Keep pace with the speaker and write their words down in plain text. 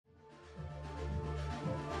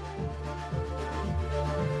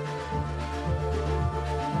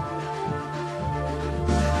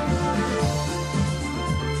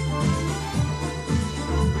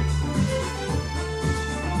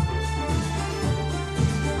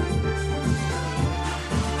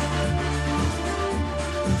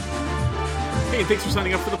and thanks for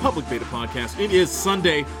signing up for the Public Beta Podcast. It is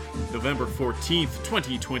Sunday, November 14th,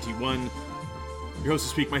 2021. Your host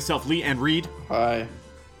this week, myself, Lee and Reed. Hi.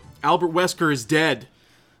 Albert Wesker is dead.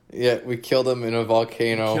 Yeah, we killed him in a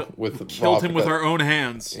volcano Killed him with our own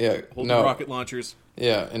hands. Yeah, holding rocket launchers.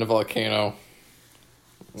 Yeah, in a volcano.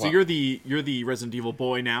 So you're the Resident Evil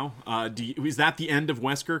boy now. Is that the end of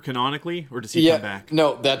Wesker canonically, or does he come back?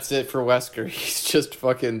 No, that's it for Wesker. He's just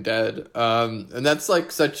fucking dead. And that's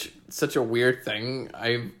like such a weird thing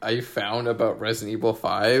I found about Resident Evil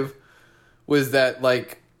 5 was that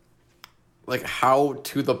like how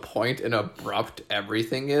to the point and abrupt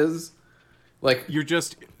everything is. Like you're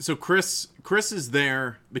just so Chris is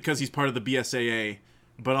there because he's part of the BSAA,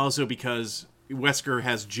 but also because Wesker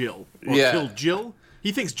has Jill or killed Jill.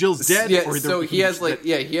 He thinks Jill's dead. Yeah, so he has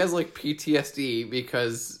PTSD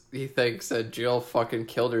because he thinks that Jill fucking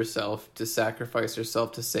killed herself to sacrifice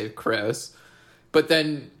herself to save Chris. But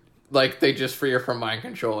then, like, they just free her from mind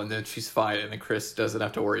control, and then she's fine, and then Chris doesn't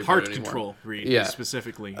have to worry about it anymore. Heart control, Reed,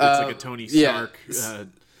 specifically. It's like a Tony Stark. Yeah.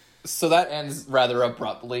 So that ends rather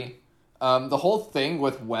abruptly. The whole thing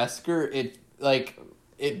with Wesker,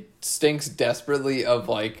 it stinks desperately of,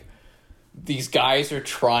 like, these guys are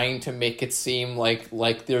trying to make it seem like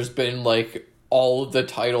there's been like all of the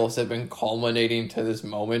titles have been culminating to this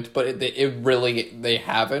moment, but they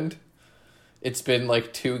haven't. It's been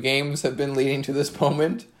like 2 games have been leading to this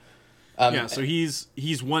moment. So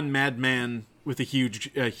he's one madman with a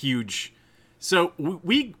huge. So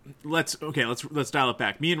let's dial it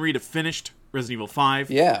back. Me and Reed have finished Resident Evil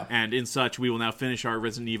 5. Yeah. And in such, we will now finish our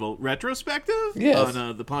Resident Evil retrospective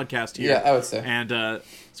on the podcast here. Yeah, I would say. And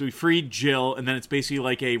so we freed Jill, and then it's basically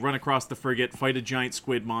like a run across the frigate, fight a giant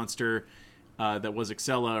squid monster that was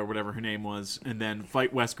Excella or whatever her name was, and then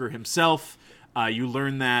fight Wesker himself. You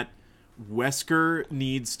learn that Wesker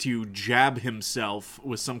needs to jab himself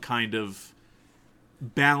with some kind of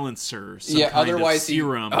balancer, otherwise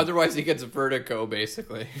serum. Otherwise he gets vertigo,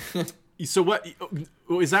 basically. So what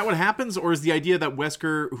is that? What happens, or is the idea that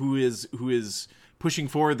Wesker, who is pushing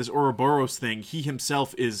forward this Ouroboros thing, he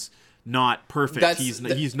himself is not perfect?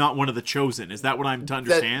 He's not one of the chosen. Is that what I'm to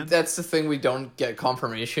understand? That's the thing we don't get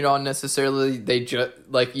confirmation on necessarily. They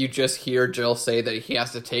you just hear Jill say that he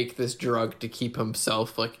has to take this drug to keep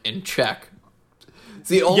himself like in check. It's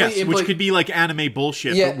the only which could be like anime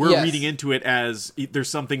bullshit, but we're reading into it as there's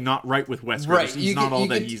something not right with Wesker. Right. He's not all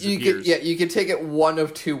that he appears. You could take it one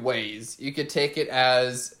of 2 ways. You could take it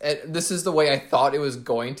as, this is the way I thought it was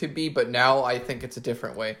going to be, but now I think it's a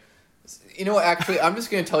different way. You know what, actually, I'm just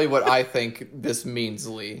going to tell you what I think this means,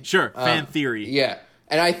 Lee. Sure, fan theory. Yeah,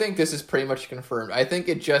 and I think this is pretty much confirmed. I think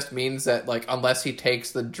it just means that, like, unless he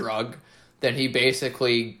takes the drug, then he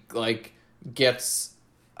basically, like, gets...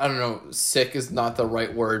 I don't know, sick is not the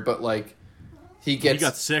right word, but like he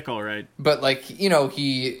got sick, all right. But like, you know,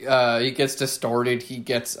 he gets distorted, he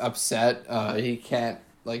gets upset, he can't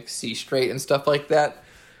like see straight and stuff like that.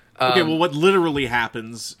 Okay, well, what literally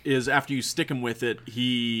happens is after you stick him with it,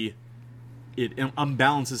 it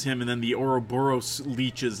unbalances him, and then the Ouroboros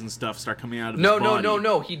leeches and stuff start coming out of his body.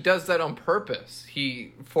 No. He does that on purpose.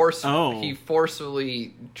 He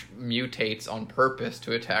forcefully mutates on purpose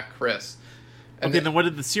to attack Chris. And then what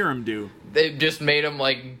did the serum do? They just made him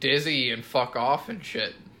like dizzy and fuck off and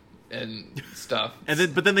shit and stuff.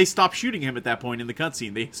 But then they stopped shooting him at that point in the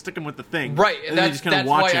cutscene. They stick him with the thing, right? And that's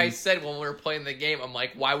why him. I said when we were playing the game, I'm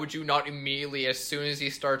like, why would you not immediately, as soon as he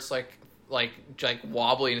starts like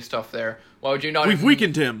wobbling and stuff there, why would you not? We've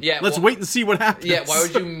weakened him. Yeah, let's wait and see what happens. Yeah, why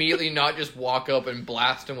would you immediately not just walk up and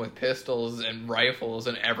blast him with pistols and rifles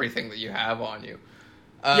and everything that you have on you?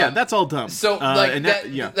 That's all dumb. So,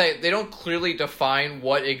 they don't clearly define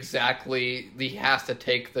what exactly he has to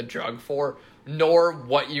take the drug for, nor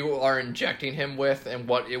what you are injecting him with and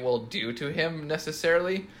what it will do to him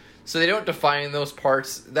necessarily. So they don't define those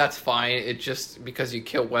parts. That's fine. It's just because you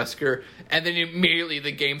kill Wesker, and then immediately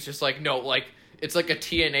the game's just like, no, like, it's like a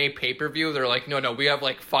TNA pay-per-view. They're like, no, we have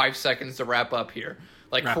like 5 seconds to wrap up here.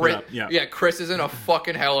 Like, Chris is in a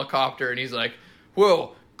fucking helicopter, and he's like,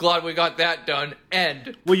 whoa, glad we got that done.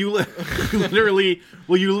 End. Well, you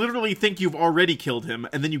literally think you've already killed him,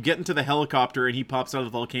 and then you get into the helicopter, and he pops out of the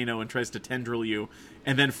volcano and tries to tendril you.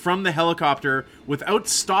 And then from the helicopter, without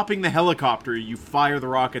stopping the helicopter, you fire the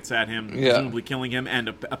rockets at him, presumably killing him and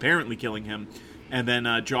apparently killing him. And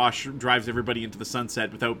then Josh drives everybody into the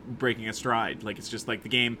sunset without breaking a stride. Like, it's just like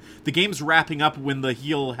the game's wrapping up when the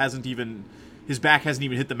heel hasn't even his back hasn't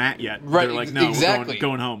even hit the mat yet. Right, They're like, no, exactly. we're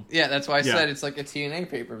going home. Yeah, that's why I said it's like a TNA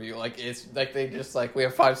pay-per-view. Like, it's like they just like, we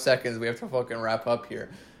have 5 seconds, we have to fucking wrap up here.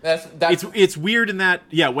 It's weird in that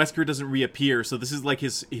Wesker doesn't reappear, so this is like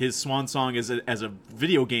his swan song as a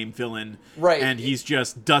video game villain, right? And he's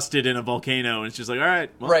just dusted in a volcano, and it's just like, all right,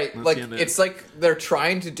 well, right. Like it's like they're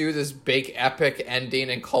trying to do this big epic ending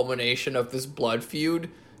and culmination of this blood feud,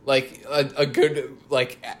 like a good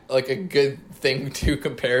like a good thing to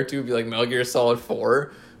compare to would be like Metal Gear Solid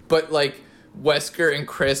 4, but like Wesker and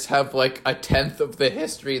Chris have like a tenth of the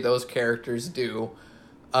history those characters do,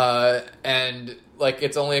 and like,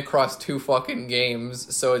 it's only across 2 fucking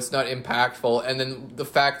games, so it's not impactful. And then the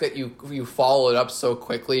fact that you follow it up so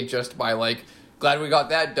quickly just by, like, glad we got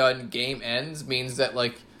that done, game ends, means that,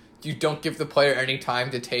 like, you don't give the player any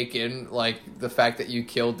time to take in, like, the fact that you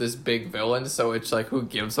killed this big villain, so it's like, who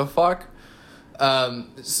gives a fuck?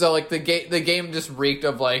 So, like, the game just reeked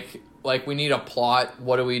of, like, we need a plot,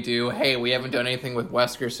 what do we do? Hey, we haven't done anything with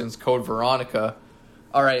Wesker since Code Veronica.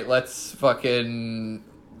 Alright, let's fucking...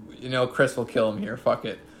 Chris will kill him here. Fuck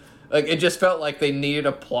it. Like, it just felt like they needed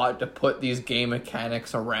a plot to put these game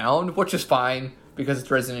mechanics around, which is fine because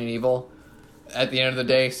it's Resident Evil at the end of the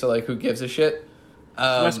day. So, like, who gives a shit?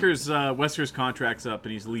 Wesker's contract's up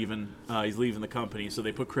and he's leaving. He's leaving the company, so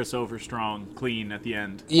they put Chris over strong, clean at the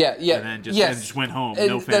end. Yeah, and then just went home.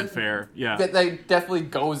 No fanfare. That definitely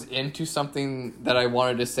goes into something that I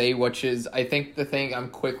wanted to say, which is I think the thing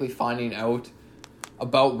I'm quickly finding out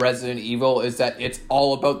about Resident Evil is that it's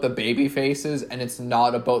all about the baby faces and it's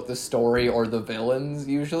not about the story or the villains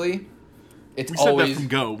usually. We said that from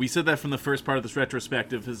go. We said that from the first part of this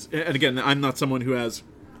retrospective. And again, I'm not someone who has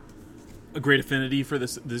a great affinity for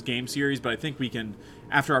this game series, but I think we can,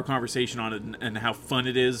 after our conversation on it and how fun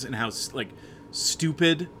it is and how like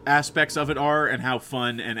stupid aspects of it are and how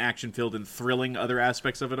fun and action-filled and thrilling other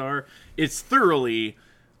aspects of it are, it's thoroughly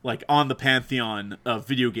like on the pantheon of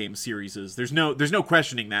video game series. There's no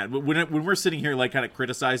questioning that. When we're sitting here like kind of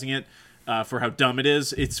criticizing it for how dumb it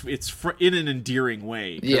is, it's in an endearing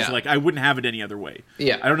way. Yeah. Like I wouldn't have it any other way.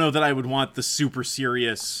 Yeah. I don't know that I would want the super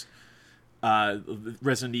serious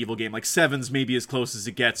Resident Evil game. Like 7's maybe as close as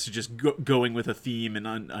it gets to just going with a theme and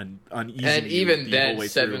uneasy. And even the then, whole way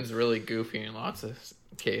 7's through. really goofy in lots of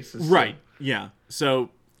cases. Right. Yeah. So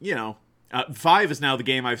 5 is now the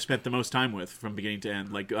game I've spent the most time with from beginning to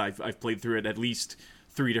end. Like I've played through it at least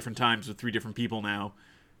 3 different times with 3 different people now,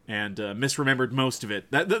 and misremembered most of it.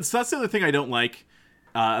 That's the other thing I don't like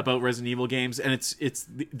about Resident Evil games, and it's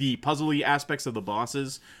the puzzly aspects of the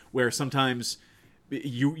bosses, where sometimes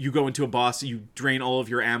you go into a boss, you drain all of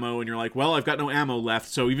your ammo, and you're like, well, I've got no ammo left,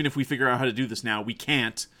 so even if we figure out how to do this now, we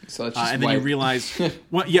can't. So let's just and then you realize,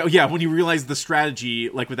 when you realize the strategy,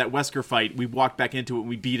 like with that Wesker fight, we walked back into it and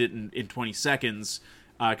we beat it in 20 seconds,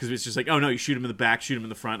 because it's just like, oh no, you shoot him in the back, shoot him in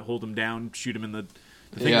the front, hold him down, shoot him in the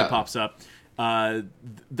thing that pops up.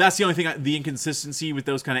 That's the only thing, the inconsistency with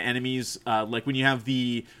those kind of enemies, like when you have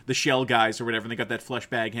the shell guys or whatever, and they got that flesh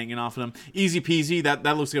bag hanging off of them. Easy peasy, that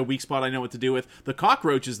looks like a weak spot I know what to do with. The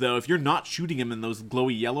cockroaches, though, if you're not shooting them in those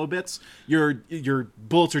glowy yellow bits, your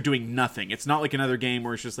bullets are doing nothing. It's not like another game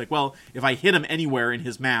where it's just like, well, if I hit him anywhere in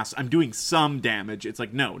his mass, I'm doing some damage. It's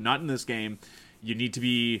like, no, not in this game. You need to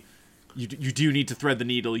be... You do need to thread the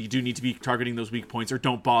needle. You do need to be targeting those weak points, or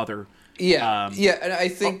don't bother. Yeah, and I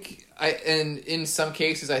think and in some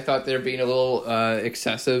cases I thought they're being a little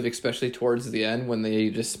excessive, especially towards the end when they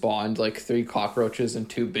just spawned like 3 cockroaches and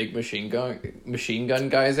 2 big machine gun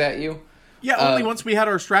guys at you. Yeah, only once we had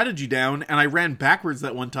our strategy down, and I ran backwards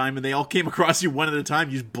that one time, and they all came across you one at a time.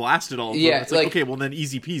 You just blasted all of them. Yeah, it's like, okay, well then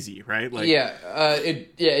easy peasy, right? Like,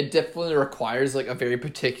 it definitely requires like a very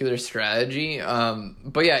particular strategy.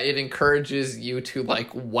 But yeah, it encourages you to like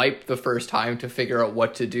wipe the first time to figure out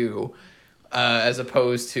what to do, as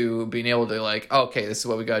opposed to being able to like, okay, this is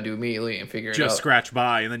what we got to do immediately and figure it out. Just scratch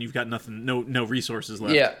by, and then you've got nothing, no resources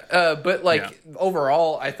left. Yeah, but like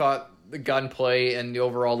overall, I thought the gunplay and the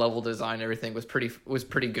overall level design, everything was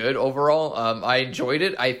pretty good overall. I enjoyed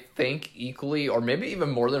it, I think, equally or maybe even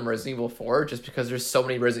more than Resident Evil 4, just because there's so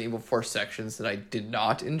many Resident Evil 4 sections that I did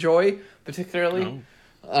not enjoy particularly.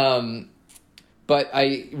 But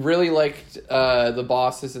I really liked the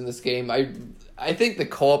bosses in this game. I think the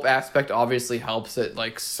co-op aspect obviously helps it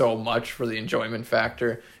like so much for the enjoyment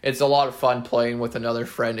factor. It's a lot of fun playing with another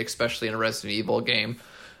friend, especially in a Resident Evil game.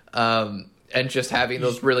 And just having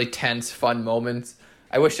those really tense, fun moments.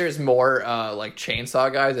 I wish there's more like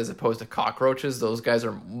chainsaw guys as opposed to cockroaches. Those guys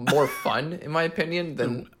are more fun, in my opinion,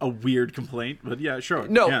 than a weird complaint. But yeah, sure.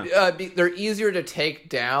 No, yeah. They're easier to take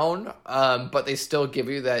down, but they still give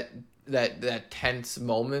you that tense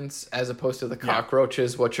moments as opposed to the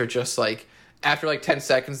cockroaches, which are just like after like 10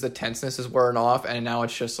 seconds, the tenseness is wearing off, and now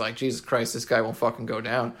it's just like, Jesus Christ, this guy won't fucking go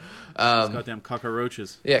down. Goddamn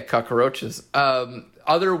cockroaches. Yeah, cockroaches.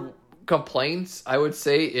 Other complaints I would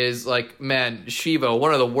say is like, man, Shiva,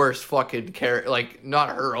 one of the worst fucking like, not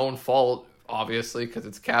her own fault, obviously, because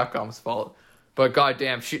it's Capcom's fault, but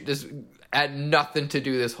goddamn, she just had nothing to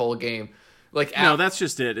do this whole game. Like, no, that's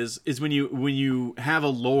just it. Is when you have a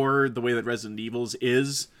lore the way that Resident Evil's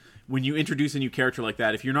is, when you introduce a new character like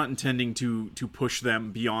that, if you're not intending to push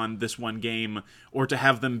them beyond this one game or to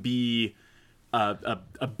have them be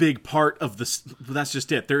a big part of this, that's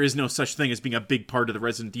just it. There is no such thing as being a big part of the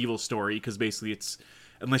Resident Evil story, because basically it's,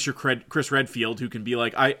 unless you're Chris Redfield, who can be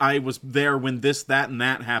like, I was there when this, that, and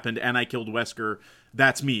that happened, and I killed Wesker.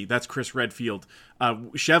 That's me. That's Chris Redfield.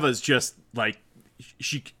 Sheva's just like,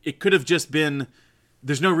 it could have just been,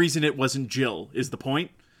 there's no reason it wasn't Jill, is the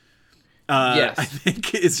point. Yes. I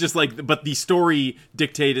think it's just like, but the story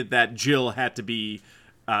dictated that Jill had to be,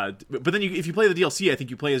 but then if you play the DLC, I think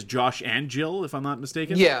you play as Josh and Jill, if I'm not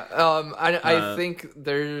mistaken. Yeah, I think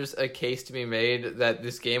there's a case to be made that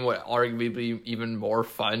this game would arguably be even more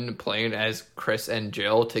fun playing as Chris and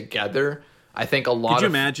Jill together. I think a lot Could you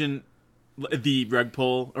imagine the rug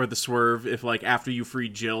pull or the swerve if, like, after you free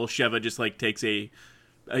Jill, Sheva just like takes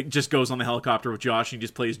just goes on the helicopter with Josh and he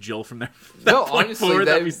just plays Jill from there? No, honestly,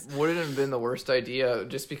 that wouldn't have been the worst idea,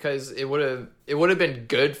 just because it would have been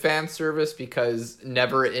good fan service, because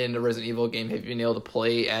never in a Resident Evil game have you been able to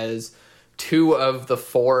play as two of the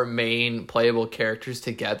four main playable characters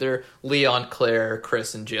together: Leon, Claire,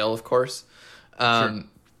 Chris, and Jill, of course. Sure.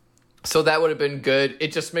 So that would have been good.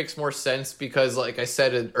 It just makes more sense because, like I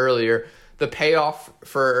said earlier, the payoff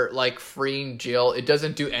for like freeing Jill, it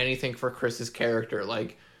doesn't do anything for Chris's character.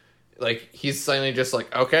 Like he's suddenly just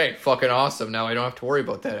like, okay, fucking awesome. Now I don't have to worry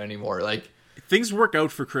about that anymore. Like, things work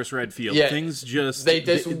out for Chris Redfield. Yeah, things just they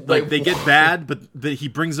get bad, but he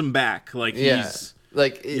brings them back. Like, he's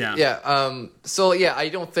So yeah, I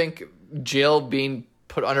don't think Jill being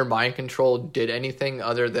put under mind control did anything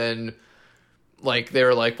other than, like, they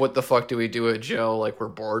were like, what the fuck do we do with Jill? Like, we're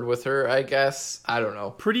bored with her, I guess. I don't know.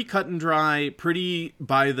 Pretty cut and dry, pretty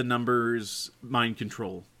by the numbers mind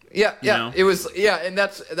control. Yeah, you know? It was, and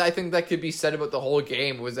I think that could be said about the whole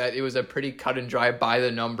game, was that it was a pretty cut and dry, by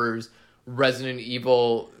the numbers Resident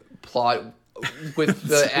Evil plot, with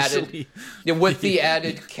the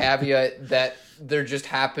added caveat that there just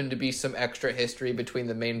happened to be some extra history between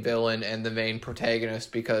the main villain and the main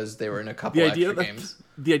protagonist, because they were in a couple extra games.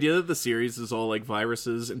 The idea that the series is all like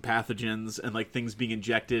viruses and pathogens and like things being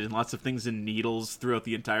injected and lots of things in needles throughout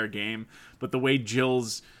the entire game, but the way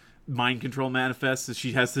Jill's mind control manifests is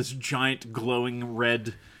she has this giant glowing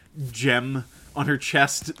red gem on her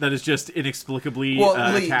chest that is just inexplicably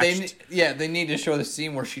attached. They need to show the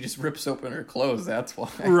scene where she just rips open her clothes. That's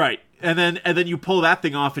why. Right, and then you pull that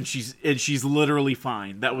thing off, and she's literally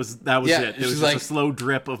fine. That was it. It was just like a slow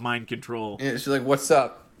drip of mind control. Yeah, she's like, "What's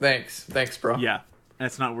up? Thanks, bro." Yeah,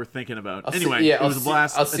 that's not worth thinking about. It was a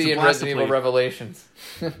blast. I'll see you in Resident Evil Revelations.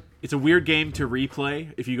 It's a weird game to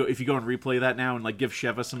replay. If you go and replay that now and like give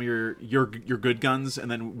Sheva some of your good guns, and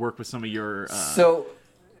then work with some of your.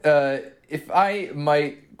 If I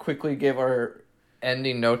might quickly give our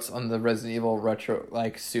ending notes on the Resident Evil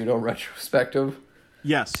pseudo retrospective.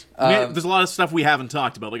 Yes, there's a lot of stuff we haven't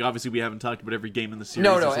talked about. Like, obviously, we haven't talked about every game in the series.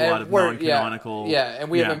 There's a lot of non-canonical. And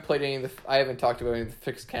we haven't played any of I haven't talked about any of the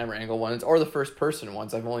fixed camera angle ones or the first person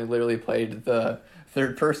ones. I've only literally played the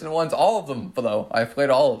third person ones. All of them, though. I've played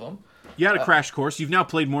all of them. You had a crash course. You've now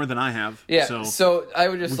played more than I have. Yeah. So I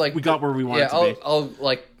would just we got where we wanted to be. I'll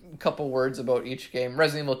like a couple words about each game.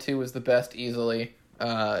 Resident Evil 2 was the best easily.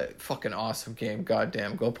 Fucking awesome game.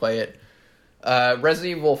 Goddamn, go play it.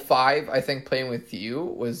 Resident Evil 5, I think playing with you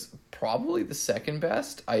was probably the second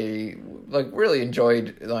best. I really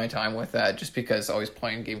enjoyed my time with that, just because always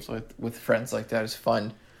playing games with friends like that is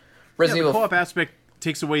fun. The co-op aspect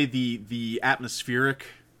takes away the atmospheric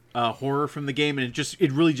horror from the game, and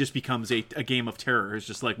it really just becomes a game of terror. It's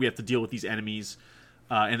just like, we have to deal with these enemies,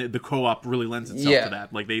 and the co-op really lends itself to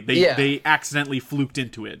that. Like, they accidentally fluked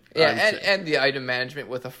into it. Yeah, and the item management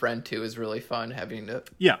with a friend too is really fun, having to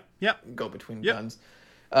go between guns.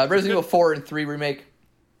 Resident Evil 4 and 3 remake,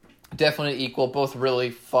 definitely equal. Both really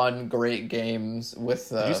fun, great games. With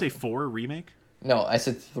did you say 4 remake? No, I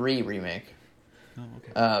said 3 remake. Oh,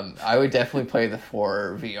 okay. I would definitely play the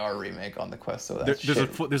 4 VR remake on the Quest. So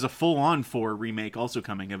there's a full-on 4 remake also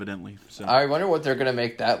coming, evidently. So I wonder what they're gonna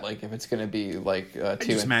make that like. If it's gonna be like 2. I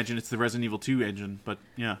just imagine it's the Resident Evil 2 engine, but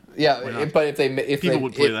yeah. But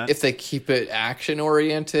if they keep it action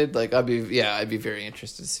oriented, like I'd be very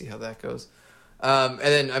interested to see how that goes. And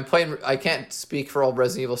then I'm playing. I can't speak for all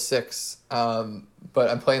Resident Evil 6, but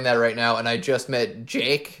I'm playing that right now. And I just met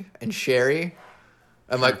Jake and Sherry.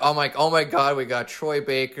 I'm like, oh my god, we got Troy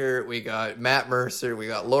Baker, we got Matt Mercer, we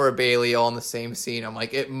got Laura Bailey all in the same scene. I'm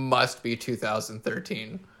like, it must be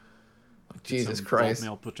 2013. Like, Jesus Christ. Bald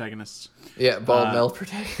male protagonists. Yeah, bald male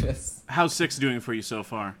protagonists. How's 6 doing for you so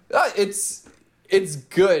far? It's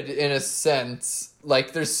good in a sense.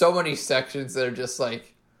 Like, there's so many sections that are just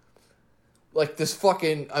like this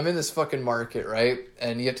fucking, I'm in this fucking market, right?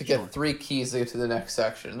 And you have to get 3 keys to get to the next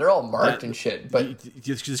section. They're all marked and shit, but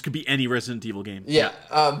this could be any Resident Evil game. Yeah,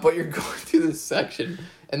 but you're going through this section,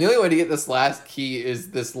 and the only way to get this last key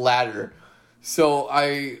is this ladder. So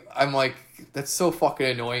I'm like, that's so fucking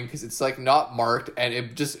annoying because it's like not marked, and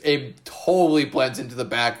it totally blends into the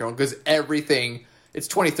background because everything, it's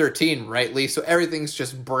 2013, right, Lee? So everything's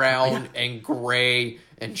just brown and gray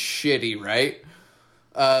and shitty, right?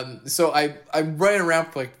 So I'm running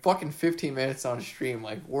around for like fucking 15 minutes on stream.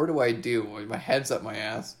 Like, what do I do? My head's up my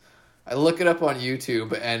ass. I look it up on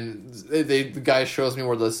YouTube, and the guy shows me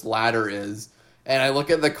where this ladder is, and I look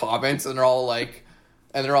at the comments, and they're all like,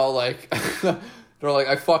 I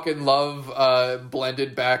fucking love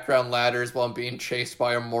blended background ladders while I'm being chased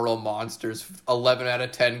by immortal monsters. 11 out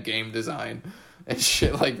of 10 game design and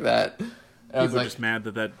shit like that. People are just mad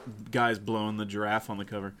that guy's blowing the giraffe on the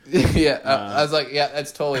cover. Yeah, I was like, yeah,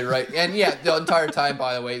 that's totally right. And yeah, the entire time,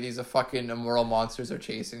 by the way, these are fucking immoral monsters are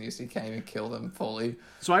chasing you, so you can't even kill them fully.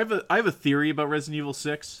 So I have a theory about Resident Evil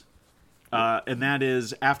 6, and that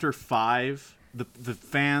is after 5, the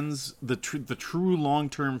fans, the true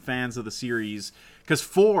long-term fans of the series, because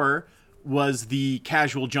 4 was the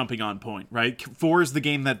casual jumping on point, right? 4 is the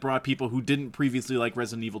game that brought people who didn't previously like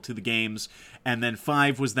Resident Evil to the games, and then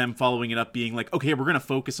 5 was them following it up being like, okay, we're going to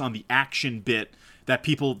focus on the action bit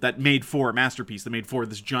that made 4 a masterpiece, that made 4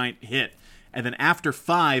 this giant hit. And then after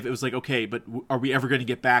 5, it was like, okay, but are we ever going to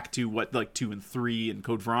get back to what like 2 and 3 and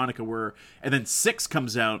Code Veronica were? And then 6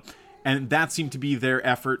 comes out, and that seemed to be their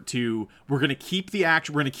effort to, we're going to keep the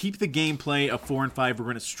action, we're going to keep the gameplay of 4 and 5, we're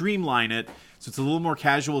going to streamline it, so it's a little more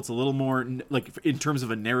casual, it's a little more, like, in terms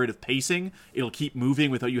of a narrative pacing, it'll keep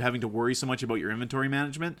moving without you having to worry so much about your inventory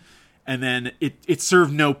management. And then it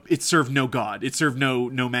served no god, it served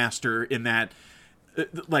no master in that,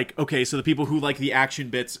 like, okay, so the people who like the action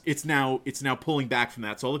bits, it's now pulling back from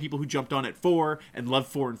that. So all the people who jumped on at 4 and loved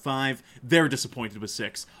 4 and 5, they're disappointed with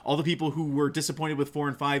 6. All the people who were disappointed with 4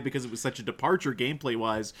 and 5 because it was such a departure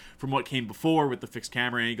gameplay-wise from what came before with the fixed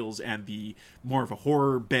camera angles and the more of a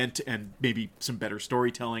horror bent and maybe some better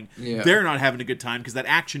storytelling, they're not having a good time because that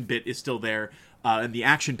action bit is still there, and the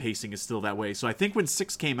action pacing is still that way. So I think when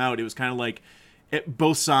 6 came out, it was kind of like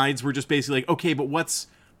both sides were just basically like, okay, but what's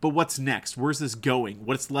next? Where's this going?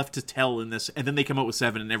 What's left to tell in this? And then they come out with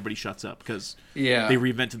 7 and everybody shuts up because they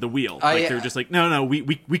reinvented the wheel. They're just like, no,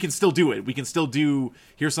 we can still do it. We can still do,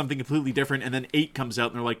 here's something completely different. And then 8 comes out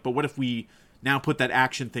and they're like, but what if we now put that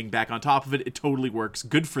action thing back on top of it? It totally works.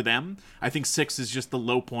 Good for them. I think 6 is just the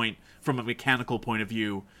low point from a mechanical point of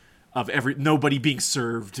view of nobody being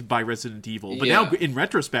served by Resident Evil. But now, in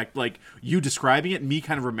retrospect, like, you describing it, me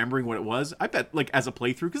kind of remembering what it was, I bet, like, as a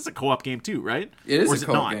playthrough, because it's a co-op game too, right? It is a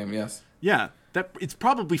co-op game, yes. Yeah, it's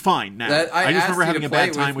probably fine now. I just remember having a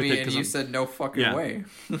bad time with it. And you said no fucking way.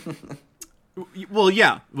 Well,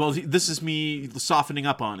 yeah. Well, this is me softening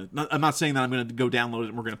up on it. I'm not saying that I'm going to go download it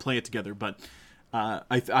and we're going to play it together, but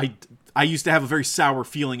I used to have a very sour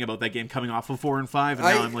feeling about that game coming off of 4 and 5, and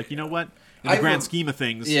now I'm like, you know what? In the grand scheme of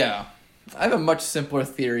things. Yeah. I have a much simpler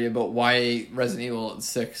theory about why Resident Evil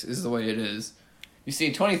 6 is the way it is. You see,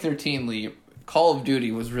 in 2013, Lee, Call of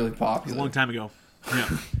Duty was really popular. A long time ago. Yeah.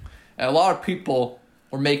 And a lot of people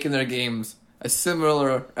were making their games as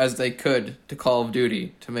similar as they could to Call of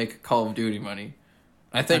Duty to make Call of Duty money.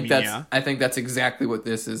 I think that's exactly what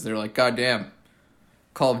this is. They're like, God damn,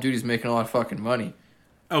 Call of Duty's making a lot of fucking money.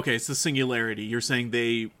 Okay, it's the singularity. You're saying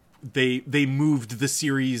they moved the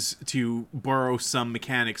series to borrow some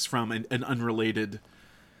mechanics from an unrelated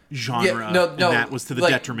genre, and that was to the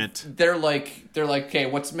detriment. They're like, okay,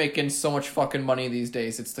 what's making so much fucking money these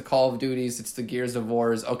days? It's the Call of Duties, it's the Gears of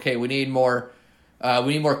Wars. Okay, we need more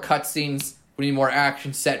cutscenes, we need more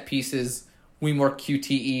action set pieces, we need more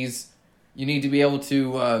QTEs. You need to be able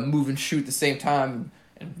to move and shoot at the same time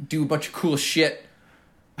and do a bunch of cool shit.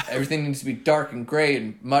 Everything needs to be dark and gray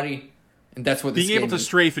and muddy. And that's what being able to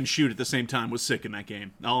strafe and shoot at the same time was sick in that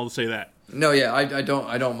game. I'll say that. No, yeah, I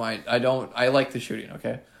don't mind. I like the shooting.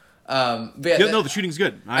 Okay. The shooting's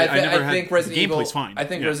good. I think Resident Evil, gameplay's fine. I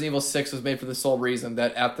think Resident Evil 6 was made for the sole reason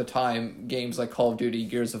that at the time games like Call of Duty,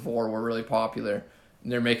 Gears of War were really popular,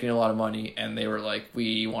 they're making a lot of money, and they were like,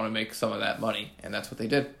 we want to make some of that money, and that's what they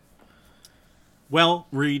did. Well,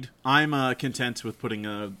 Reed, I'm content with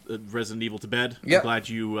putting Resident Evil to bed. Yep. I'm glad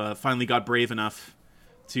you finally got brave enough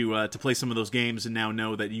to play some of those games, and now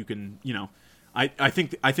know that you can, I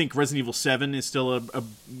think Resident Evil 7 is still a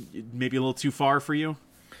maybe a little too far for you.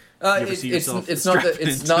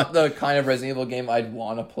 It's not the kind of Resident Evil game I'd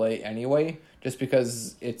want to play anyway, just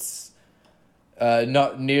because it's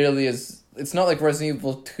not nearly as... It's not like Resident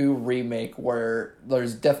Evil 2 Remake, where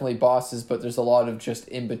there's definitely bosses, but there's a lot of just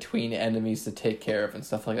in-between enemies to take care of and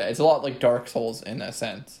stuff like that. It's a lot like Dark Souls in a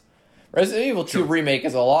sense. Resident Evil 2 Remake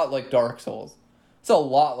is a lot like Dark Souls. It's a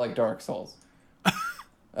lot like Dark Souls.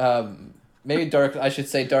 I should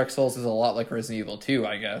say Dark Souls is a lot like Resident Evil 2,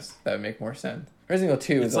 I guess. That would make more sense. Resident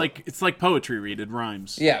Evil 2 it's like poetry, Reed. It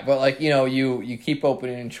rhymes. Yeah, but you keep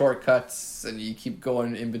opening shortcuts and you keep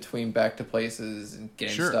going in between back to places and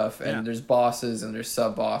getting stuff, and there's bosses and there's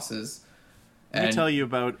sub bosses. Let me tell you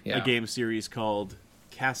about a game series called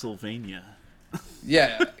Castlevania.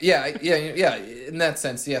 Yeah. In that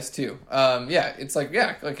sense, yes, too. It's like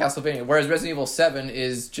Castlevania. Whereas Resident Evil 7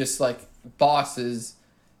 is just like bosses,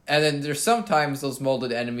 and then there's sometimes those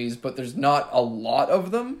molded enemies, but there's not a lot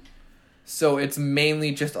of them. So it's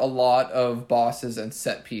mainly just a lot of bosses and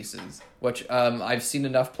set pieces, which I've seen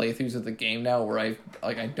enough playthroughs of the game now where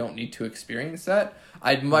I don't need to experience that.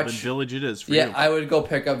 Village it is for you. Yeah, I would go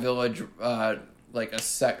pick up Village like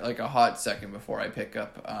a hot second before I pick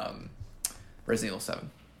up Resident Evil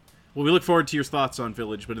 7. Well, we look forward to your thoughts on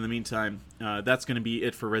Village, but in the meantime, that's going to be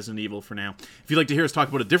it for Resident Evil for now. If you'd like to hear us talk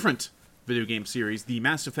about a different video game series, the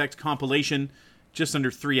Mass Effect compilation, just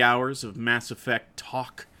under 3 hours of Mass Effect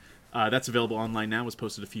talk. That's available online now. It was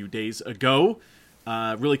posted a few days ago.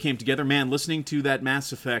 Really came together. Man, listening to that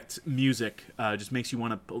Mass Effect music just makes you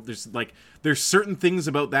want to... There's certain things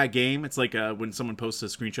about that game. It's like when someone posts a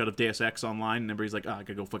screenshot of Deus Ex online and everybody's like, I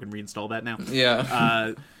gotta go fucking reinstall that now.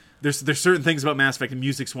 Yeah. There's certain things about Mass Effect, and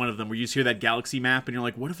music's one of them, where you just hear that galaxy map and you're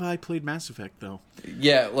like, what if I played Mass Effect, though?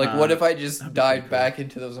 Yeah, what if I just dived back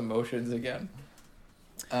into those emotions again?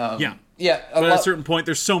 Yeah. Yeah. But at a certain point,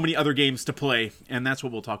 there's so many other games to play, and that's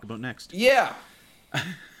what we'll talk about next. Yeah.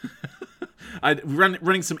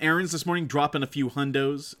 Running some errands this morning, dropping a few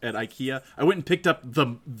hundos at IKEA. I went and picked up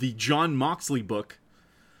the John Moxley book.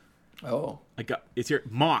 Oh. It's here.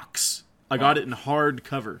 Mox. I got it in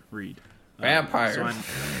hardcover, Read. Vampires.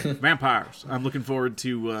 Vampires. I'm looking forward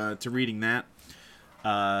to reading that.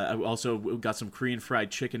 I also got some Korean fried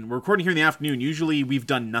chicken. We're recording here in the afternoon. Usually we've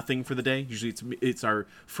done nothing for the day. Usually it's our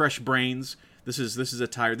fresh brains. This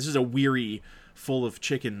is a weary, full of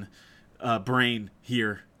chicken brain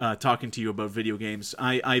here talking to you about video games.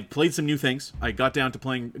 I played some new things. I got down to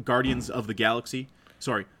playing Guardians of the Galaxy.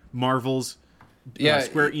 Sorry, Marvel's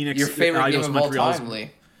Square Enix. Your favorite game of all time, Lee.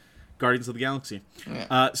 Guardians of the Galaxy.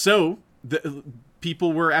 Yeah. The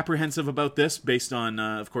people were apprehensive about this based on,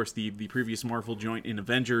 of course, the previous Marvel joint in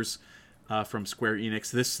Avengers from Square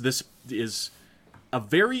Enix. This is a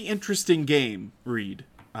very interesting game, Reed.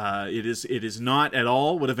 It is not at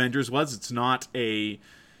all what Avengers was. It's not a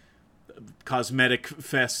cosmetic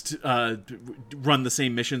fest, run the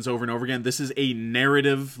same missions over and over again. This is a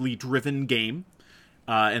narratively driven game.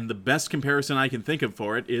 And the best comparison I can think of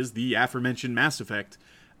for it is the aforementioned Mass Effect.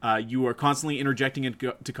 You are constantly interjecting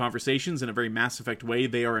into conversations in a very Mass Effect way.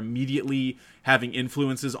 They are immediately having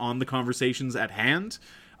influences on the conversations at hand.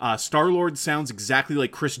 Star-Lord sounds exactly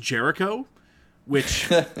like Chris Jericho, which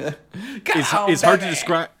is hard to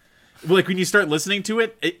describe. Like, when you start listening to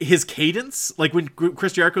it, his cadence, like when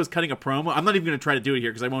Chris Jericho is cutting a promo, I'm not even going to try to do it here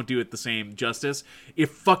because I won't do it the same justice. It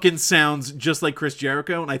fucking sounds just like Chris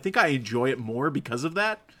Jericho, and I think I enjoy it more because of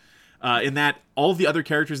that. In that all the other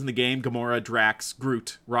characters in the game, Gamora, Drax,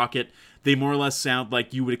 Groot, Rocket, they more or less sound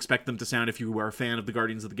like you would expect them to sound if you were a fan of the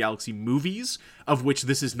Guardians of the Galaxy movies, of which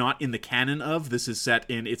this is not in the canon of. This is set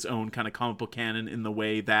in its own kind of comic book canon in the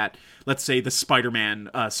way that, let's say, the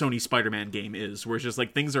Sony Spider-Man game is, where it's just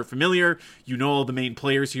like things are familiar, you know all the main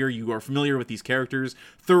players here, you are familiar with these characters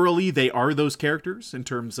thoroughly. They are those characters in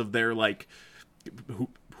terms of their, like,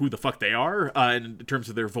 who the fuck they are, in terms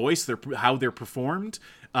of their voice, how they're performed.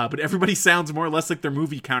 But everybody sounds more or less like their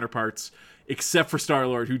movie counterparts, except for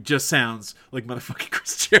Star-Lord, who just sounds like motherfucking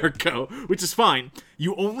Chris Jericho, which is fine.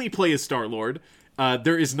 You only play as Star-Lord.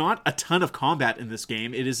 There is not a ton of combat in this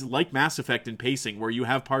game. It is like Mass Effect in pacing, where you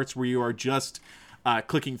have parts where you are just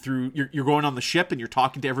clicking through. You're going on the ship, and you're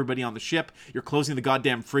talking to everybody on the ship. You're closing the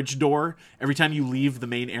goddamn fridge door. Every time you leave the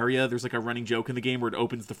main area, there's like a running joke in the game where it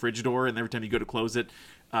opens the fridge door, and every time you go to close it,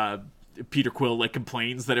 Peter Quill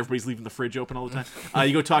complains that everybody's leaving the fridge open all the time.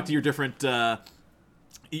 You go talk to your different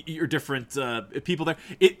your different people there.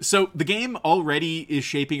 So the game already is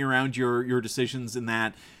shaping around your decisions in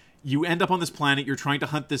that you end up on this planet, you're trying to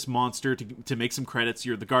hunt this monster to make some credits.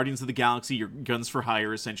 You're the Guardians of the Galaxy, you're guns for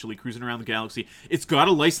hire, essentially, cruising around the galaxy. It's got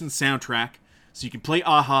a licensed soundtrack, so you can play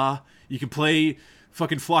Aha, you can play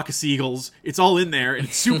fucking Flock of Seagulls. It's all in there, and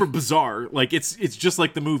it's super bizarre. Like, it's just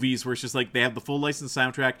like the movies, where it's just like, they have the full licensed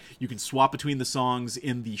soundtrack. You can swap between the songs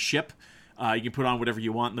in the ship. You can put on whatever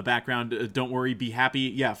you want in the background. Don't worry, be happy.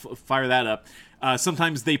 Yeah, fire that up.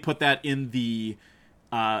 Sometimes they put that in the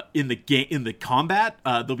game, in the combat.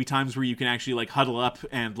 There'll be times where you can actually like huddle up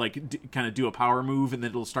and like kind of do a power move, and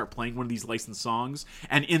then it'll start playing one of these licensed songs.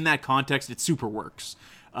 And in that context, it super works.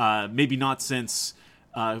 Maybe not since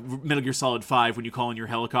Metal Gear Solid 5, when you call in your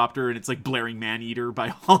helicopter and it's like blaring Man-Eater by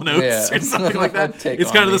Hall & Oates or something like that.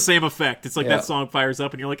 It's kind of the same effect. It's like that song fires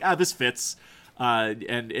up and you're like, this fits.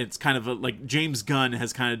 And it's kind of like James Gunn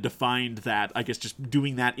has kind of defined that, I guess, just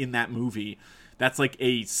doing that in that movie. That's like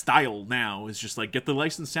a style now, is just like, get the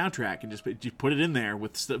licensed soundtrack and just put it in there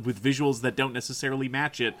with visuals that don't necessarily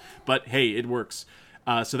match it, but hey, it works.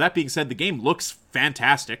 So that being said, the game looks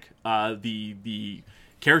fantastic. The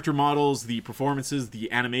character models, the performances,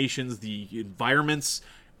 the animations, the environments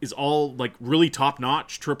is all like really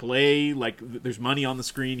top-notch, AAA. Like, there's money on the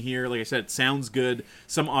screen here. Like I said, it sounds good.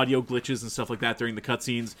 Some audio glitches and stuff like that during the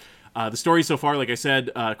cutscenes. The story so far, like I said,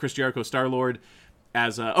 Chris Jericho, Star-Lord,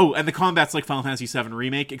 as and the combat's like Final Fantasy VII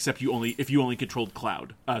Remake, except if you only controlled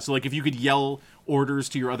Cloud. So like, if you could yell orders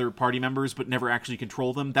to your other party members but never actually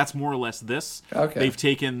control them, that's more or less this. Okay.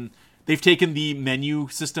 They've taken the menu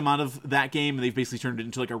system out of that game, and they've basically turned it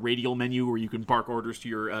into like a radial menu where you can bark orders to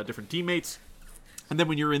your different teammates. And then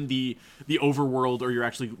when you're in the overworld, or you're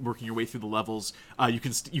actually working your way through the levels, you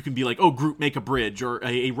can be like, Groot, make a bridge, or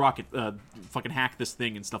a rocket, fucking hack this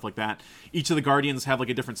thing, and stuff like that. Each of the Guardians have like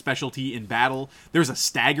a different specialty in battle. There's a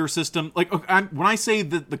stagger system. Like, when I say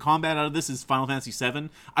that the combat out of this is Final Fantasy VII,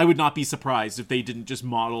 I would not be surprised if they didn't just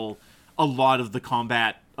model a lot of the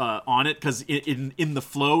combat on it, because in the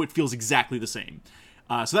flow, it feels exactly the same.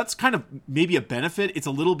 So that's kind of maybe a benefit. It's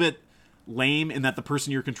a little bit lame in that the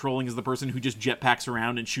person you're controlling is the person who just jetpacks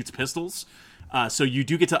around and shoots pistols. So you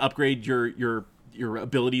do get to upgrade your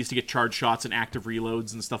abilities to get charge shots and active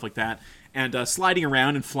reloads and stuff like that. And sliding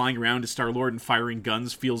around and flying around as Star-Lord and firing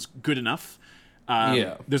guns feels good enough.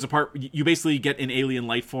 There's a part you basically get an alien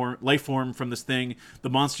life form from this thing. The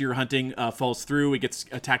monster you're hunting falls through. It gets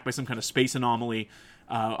attacked by some kind of space anomaly.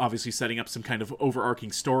 Obviously setting up some kind of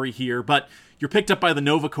overarching story here. But you're picked up by the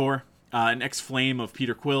Nova Corps. An ex-flame of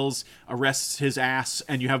Peter Quills arrests his ass,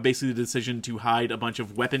 and you have basically the decision to hide a bunch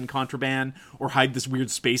of weapon contraband or hide this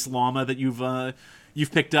weird space llama that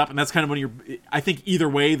you've picked up. And that's kind of when I think either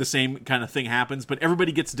way the same kind of thing happens, but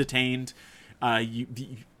everybody gets detained.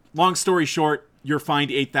 Long story short, you're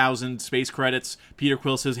fined 8,000 space credits. Peter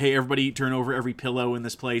Quill says, hey, everybody turn over every pillow in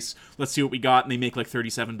this place. Let's see what we got. And they make like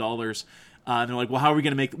 $37. And they're like, well, how are we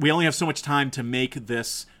going to we only have so much time to make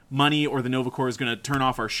this money, or the Nova Corps is going to turn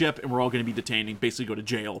off our ship, and we're all going to be detained and basically go to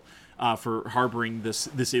jail for harboring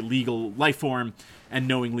this illegal life form and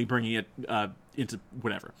knowingly bringing it into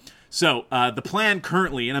whatever. So the plan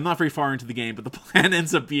currently, and I'm not very far into the game, but the plan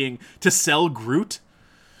ends up being to sell Groot.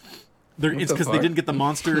 It's because they didn't get the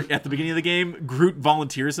monster at the beginning of the game. Groot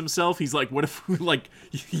volunteers himself. He's like, what if, like,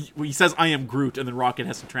 he says, I am Groot, and then Rocket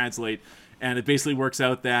has to translate. And it basically works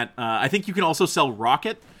out that I think you can also sell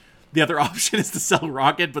Rocket. The other option is to sell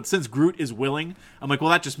Rocket, but since Groot is willing, I'm like, well,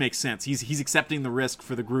 that just makes sense. He's accepting the risk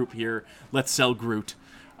for the group here. Let's sell Groot.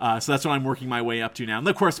 So that's what I'm working my way up to now. And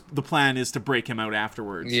of course, the plan is to break him out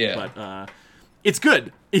afterwards. Yeah. But it's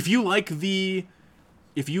good. If you like the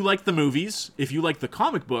movies, if you like the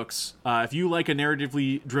comic books, if you like a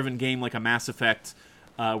narratively driven game like a Mass Effect,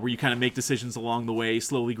 where you kind of make decisions along the way,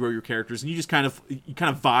 slowly grow your characters, and you just kind of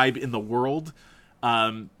vibe in the world.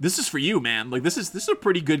 This is for you, man. Like, this is a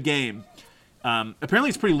pretty good game. Apparently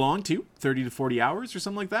it's pretty long too, 30 to 40 hours or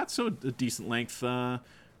something like that. So a decent length. Not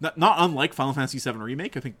unlike Final Fantasy VII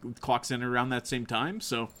Remake. I think it clocks in around that same time.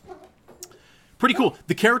 So pretty cool.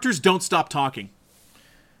 The characters don't stop talking.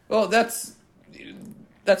 Well, that's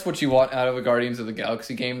what you want out of a Guardians of the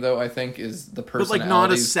Galaxy game, though, I think, is the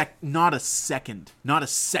personalities. But, like, not a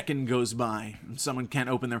second goes by and someone can't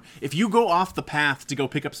open their... If you go off the path to go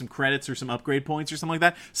pick up some credits or some upgrade points or something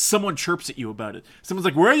like that, someone chirps at you about it. Someone's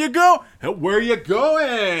like, where you go? Where you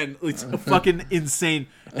going? It's fucking insane.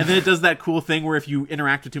 And then it does that cool thing where if you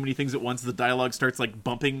interact with too many things at once, the dialogue starts, like,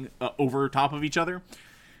 bumping over top of each other.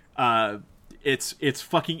 it's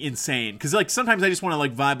fucking insane. Because like sometimes I just want to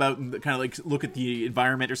like vibe out and kind of like look at the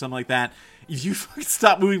environment or something like that. If you fucking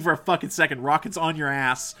stop moving for a fucking second, rockets on your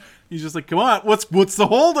ass. He's just like, come on, what's the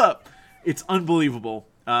holdup? It's unbelievable.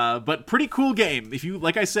 But pretty cool game. If you,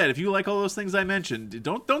 like I said, if you like all those things I mentioned,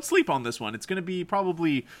 don't sleep on this one. It's going to be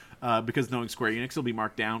probably, because knowing Square Enix, it'll be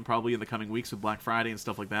marked down probably in the coming weeks with Black Friday and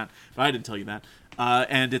stuff like that. But I didn't tell you that.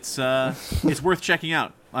 And it's worth checking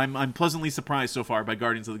out. I'm pleasantly surprised so far by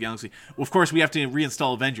Guardians of the Galaxy. Well, of course, we have to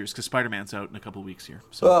reinstall Avengers because Spider-Man's out in a couple of weeks here.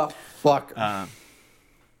 So, fuck.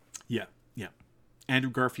 Yeah.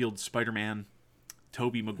 Andrew Garfield, Spider-Man.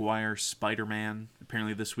 Tobey Maguire, Spider-Man.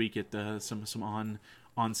 Apparently this week at some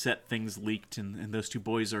on-set things leaked, and those two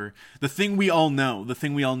boys are the thing we all know. The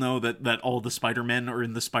thing we all know that all the Spider-Men are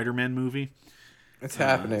in the Spider-Man movie. It's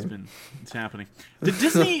happening. It's happening. Did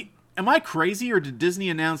Disney... Am I crazy, or did Disney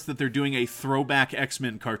announce that they're doing a throwback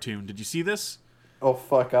X-Men cartoon? Did you see this? Oh,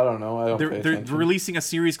 fuck, I don't know. They're releasing a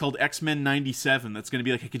series called X-Men 97 that's going to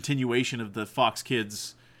be like a continuation of the Fox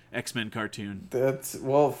Kids X-Men cartoon.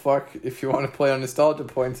 Well, fuck, if you want to play on nostalgia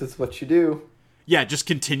points, that's what you do. Yeah, just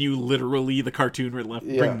continue literally the cartoon bring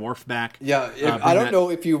Morph back. Yeah, I don't know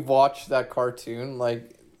if you've watched that cartoon,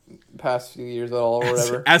 like, past few years at all or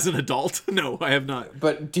whatever. As an adult? No, I have not.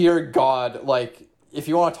 But, dear God, like... If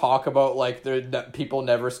you want to talk about, like, people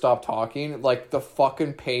never stop talking, like, the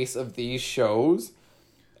fucking pace of these shows,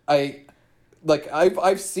 I've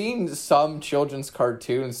seen some children's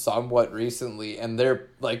cartoons somewhat recently, and they're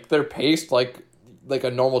paced like a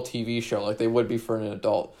normal TV show, like they would be for an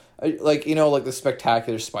adult. Like, you know, like the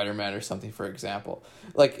Spectacular Spider-Man or something, for example.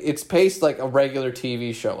 Like, it's paced like a regular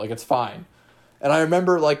TV show, like, it's fine. And I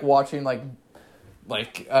remember, like, watching, like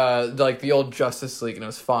the old Justice League, and it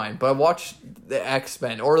was fine. But I watched the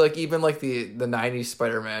X-Men, or like even like the 90s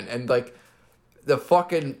Spider-Man, and like the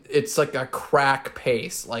fucking, it's like a crack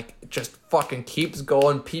pace, like just fucking keeps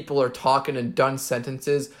going. People are talking in done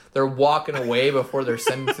sentences. They're walking away before their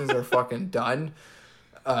sentences are fucking done.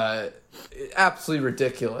 Absolutely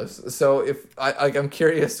ridiculous. So if I'm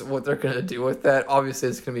curious what they're gonna do with that. Obviously,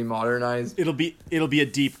 it's gonna be modernized. It'll be a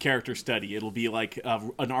deep character study. It'll be like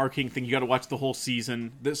an arcing thing. You got to watch the whole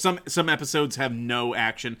season. Some episodes have no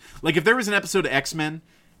action. Like if there was an episode of X-Men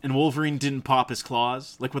and Wolverine didn't pop his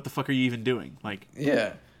claws, like what the fuck are you even doing? Like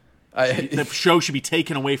yeah, the show should be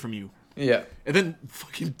taken away from you. Yeah, and then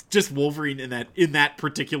fucking just Wolverine in that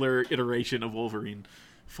particular iteration of Wolverine.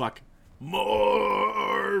 Fuck.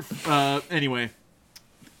 Morph! Anyway,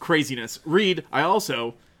 craziness. Reed, I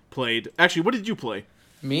also played... Actually, what did you play?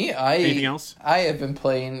 Me? Anything else? I have been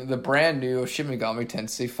playing the brand new Shin Megami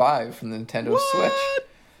Tensei 5 from the Nintendo Switch.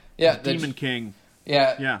 Yeah, Demon King.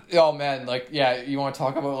 Yeah. Oh, man, like, yeah, you want to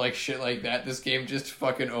talk about, like, shit like that? This game just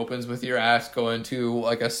fucking opens with your ass going to,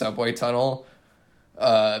 like, a subway tunnel.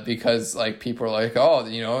 Because, like, people are like, oh,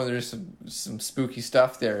 you know, there's some spooky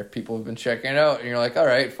stuff there. People have been checking it out. And you're like, all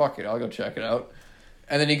right, fuck it, I'll go check it out.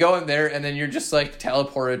 And then you go in there, and then you're just, like,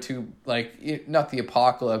 teleported to, like, not the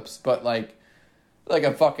apocalypse, but, like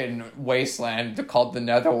a fucking wasteland called the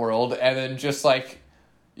Netherworld. And then just, like,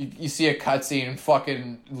 you see a cutscene, and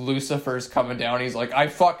fucking Lucifer's coming down. He's like, I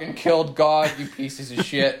fucking killed God, you pieces of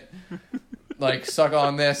shit. Like, suck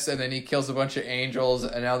on this. And then he kills a bunch of angels,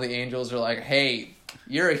 and now the angels are like, hey...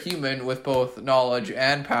 You're a human with both knowledge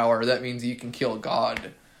and power. That means you can kill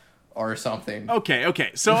God or something.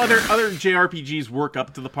 Okay. So other JRPGs work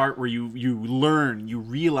up to the part where you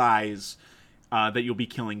realize that you'll be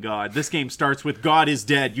killing God. This game starts with God is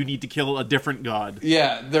dead. You need to kill a different God.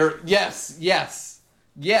 Yeah, yes.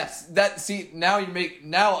 Now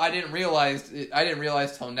I didn't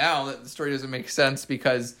realize till now that the story doesn't make sense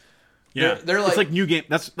because yeah, they're like, it's like new game.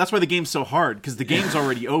 That's why the game's so hard, because the game's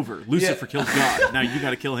already over. Lucifer killed God. Now you got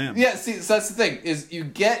to kill him. Yeah, see, so that's the thing is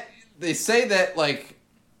they say that like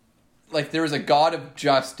there was a god of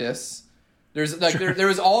justice. There's like there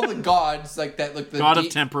was all the gods like that, like the god of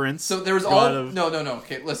temperance. So there was no.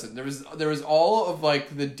 Okay, listen. There was all of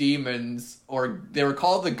like the demons, or they were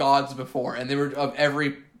called the gods before, and they were of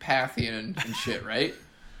every pantheon and shit, right?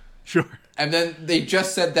 Sure. And then they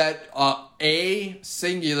just said that a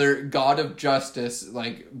singular god of justice,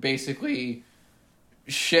 like, basically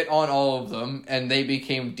shit on all of them, and they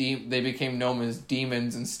became known as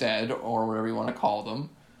demons instead, or whatever you want to call them.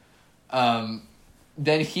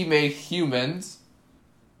 Then he made humans,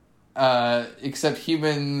 except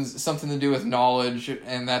humans something to do with knowledge,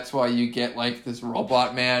 and that's why you get like this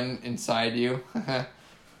robot man inside you.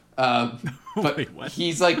 But wait, what?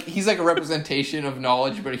 He's like a representation of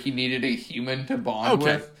knowledge, but he needed a human to bond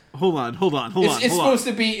with. Hold on. It's supposed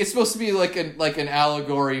to be like an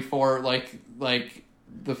allegory for like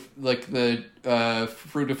the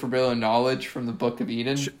fruit of forbidden knowledge from the Book of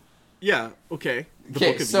Eden? Yeah. Okay.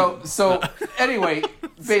 Okay. So anyway,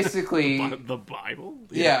 basically the Bible.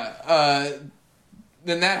 Yeah.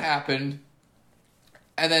 Then that happened,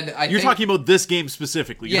 and then You're talking about this game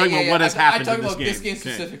specifically. You're talking about what has happened in this game. I'm talking about this game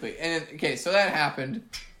specifically. And so that happened,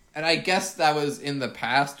 and I guess that was in the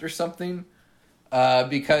past or something.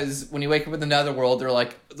 Because when you wake up in the Netherworld, they're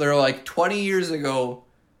like 20 years ago,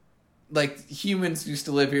 like humans used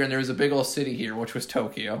to live here, and there was a big old city here, which was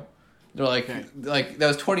Tokyo. They're like that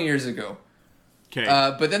was 20 years ago. Okay.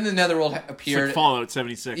 But then the Netherworld appeared. It's like Fallout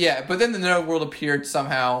 76. Yeah, but then the Netherworld appeared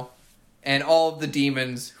somehow, and all of the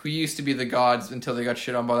demons who used to be the gods until they got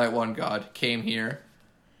shit on by that one god came here.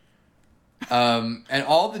 And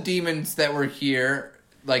all the demons that were here,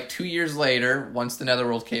 like 2 years later, once the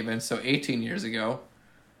Netherworld came in, so 18 years ago,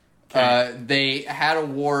 they had a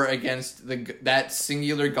war against that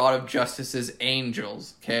singular god of justice's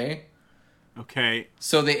angels. Okay. Okay.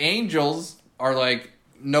 So the angels are like,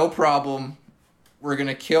 no problem. We're going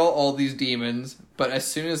to kill all these demons. But as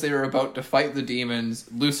soon as they were about to fight the demons,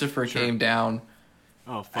 Lucifer came down.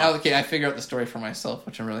 Oh, fuck. Okay, I figured out the story for myself,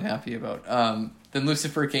 which I'm really happy about. Then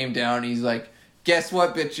Lucifer came down, and he's like, guess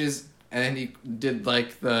what, bitches? And then he did,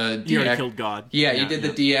 like, the DX... He already killed God. Yeah, he did the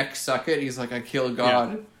DX suck it. He's like, I killed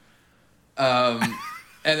God. Yeah.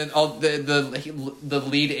 And then all the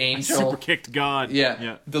lead angel... I super kicked God.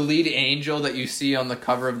 Yeah. The lead angel that you see on the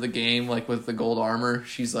cover of the game, like, with the gold armor,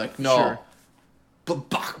 she's like, no.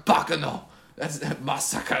 But Bacano. That's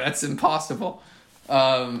Masaka. That's impossible.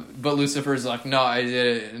 But Lucifer's like, no, I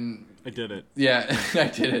did it. And I did it. Yeah, I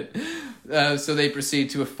did it. So they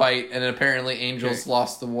proceed to a fight, and apparently angels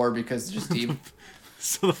lost the war because just deep.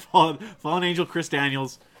 So the fallen angel Chris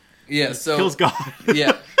Daniels kills God.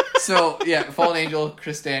 Fallen angel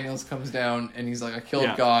Chris Daniels comes down, and he's like, I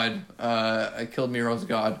killed God. I killed Miro's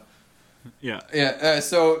God. Yeah.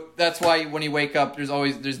 So that's why when you wake up,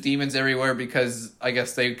 there's demons everywhere because I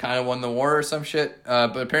guess they kind of won the war or some shit.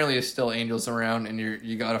 But apparently there's still angels around, and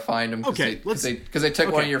you gotta find them because they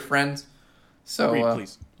took one of your friends. So read,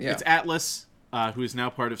 please. Yeah, it's Atlas, who is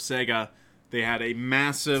now part of Sega. They had a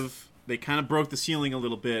massive. They kind of broke the ceiling a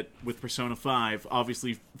little bit with Persona 5.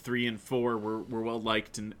 Obviously, 3 and 4 were well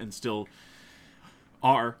liked and still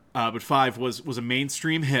are. But 5 was a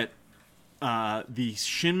mainstream hit. The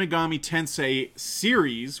Shin Megami Tensei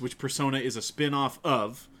series, which Persona is a spin-off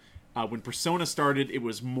of, when Persona started, it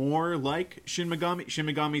was more like Shin Megami. Shin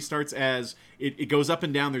Megami starts as it goes up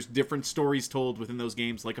and down. There's different stories told within those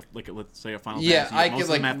games, like let's say a Final Fantasy.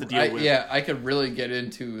 I could really get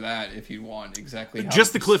into that if you want exactly.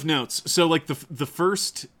 Just the cliff notes. So like the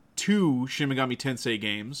first 2 Shin Megami Tensei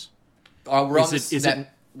games. We're on the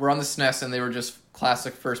SNES, and they were just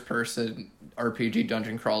classic first-person RPG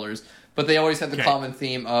dungeon crawlers. But they always had the common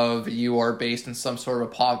theme of you are based in some sort of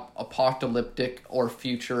apocalyptic or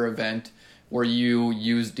future event where you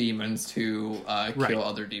use demons to kill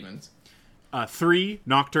other demons. 3,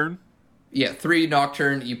 Nocturne. Yeah, 3,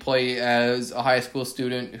 Nocturne. You play as a high school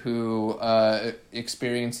student who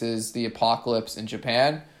experiences the apocalypse in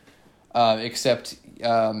Japan, except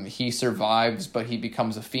he survives, but he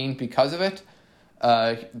becomes a fiend because of it.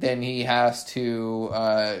 Then he has to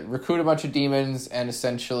recruit a bunch of demons and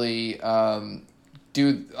essentially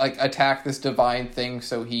attack this divine thing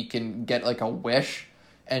so he can get like a wish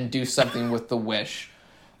and do something with the wish.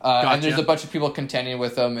 Gotcha. And there's a bunch of people contending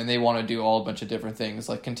with him, and they want to do a bunch of different things,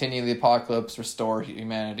 like continue the apocalypse, restore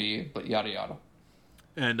humanity, but yada yada.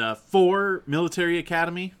 And 4, Military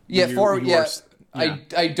Academy. Yeah, 4.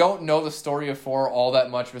 I don't know the story of 4 all that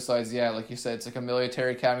much besides, like you said, it's like a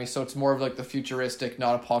military academy, so it's more of like the futuristic,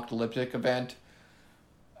 not apocalyptic event.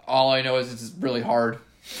 All I know is it's really hard.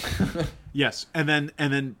 Yes, and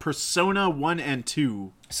then Persona 1 and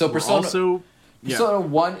 2. So Persona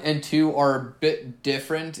 1 and 2 are a bit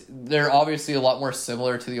different. They're obviously a lot more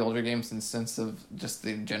similar to the older games in the sense of just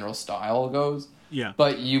the general style goes. Yeah.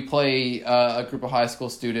 But you play a group of high school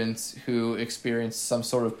students who experience some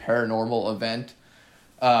sort of paranormal event.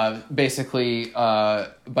 Basically, a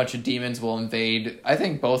bunch of demons will invade. I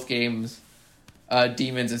think both games,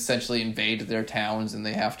 demons essentially invade their towns, and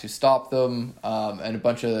they have to stop them. And a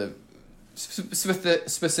bunch of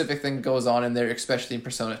specific thing goes on in there, especially in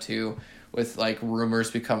Persona 2, with like rumors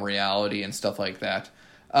become reality and stuff like that.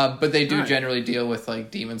 But they do generally deal with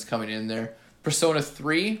like demons coming in there. Persona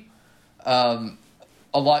 3, a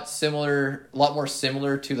lot more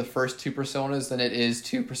similar to the first 2 Personas than it is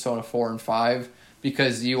to Persona 4 and 5.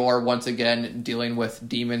 Because you are, once again, dealing with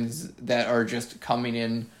demons that are just coming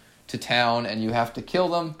in to town and you have to kill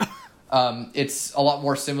them. It's a lot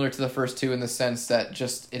more similar to the first two in the sense that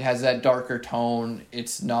just it has that darker tone.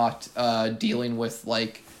 It's not dealing with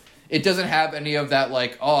like, it doesn't have any of that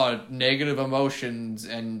like, oh, negative emotions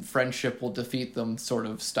and friendship will defeat them sort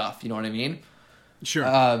of stuff. You know what I mean? Sure.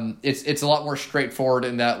 It's a lot more straightforward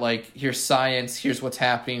in that like, here's science, here's what's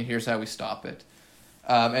happening, here's how we stop it.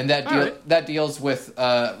 And that deals with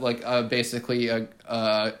basically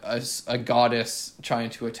a goddess trying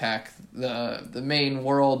to attack the main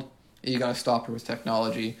world. You gotta stop her with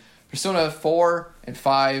technology. Persona 4 and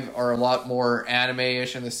 5 are a lot more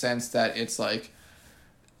anime-ish in the sense that it's like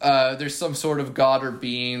there's some sort of god or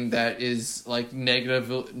being that is like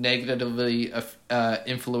negatively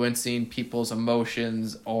influencing people's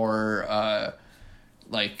emotions or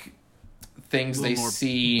like things they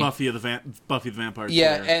see. Buffy the Vampire Slayer.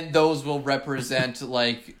 Yeah, and those will represent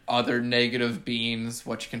like other negative beings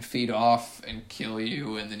which can feed off and kill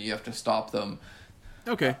you, and then you have to stop them.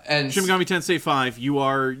 Okay. And Shin Megami Tensei 5, you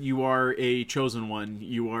are a chosen one.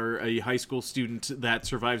 You are a high school student that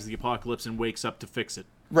survives the apocalypse and wakes up to fix it.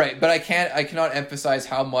 Right, but I cannot emphasize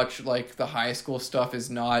how much like the high school stuff is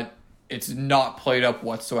not played up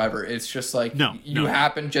whatsoever. It's just like you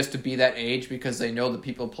happen just to be that age because they know the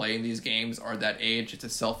people playing these games are that age. It's a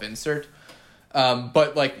self-insert.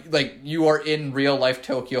 But like you are in real life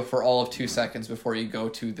Tokyo for all of 2 seconds before you go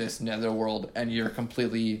to this netherworld, and you're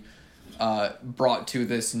completely brought to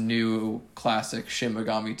this new classic Shin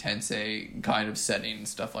Megami Tensei kind of setting and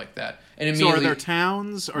stuff like that. And immediately, so are there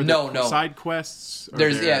towns? Are there side quests? So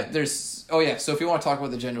if you want to talk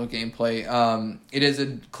about the general gameplay, it is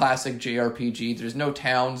a classic JRPG. There's no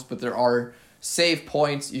towns, but there are save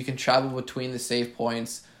points. You can travel between the save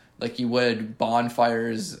points like you would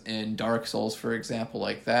bonfires in Dark Souls, for example,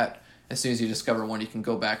 like that. As soon as you discover one, you can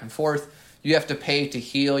go back and forth. You have to pay to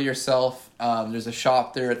heal yourself. There's a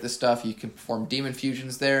shop there at the stuff. You can perform demon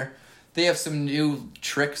fusions there. They have some new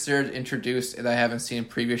tricks there introduced that I haven't seen in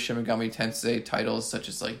previous Shin Megami Tensei titles, such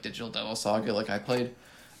as like Digital Devil Saga, like I played,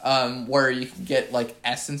 where you can get like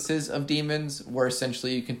essences of demons, where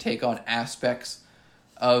essentially you can take on aspects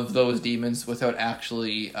of those demons without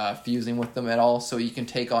actually fusing with them at all. So you can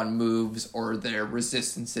take on moves or their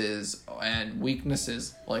resistances and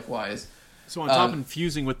weaknesses likewise. So on top of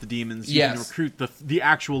fusing with the demons, you can recruit the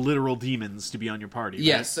actual literal demons to be on your party, right?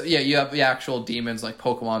 Yes, so, you have the actual demons like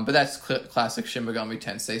Pokemon, but that's classic Shin Megami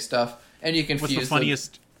Tensei stuff. And you can What's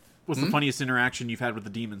the funniest interaction you've had with the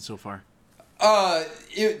demons so far?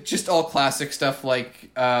 Just all classic stuff like,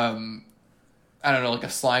 I don't know, like a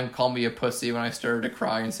slime called me a pussy when I started to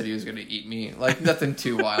cry and said he was going to eat me. Like, nothing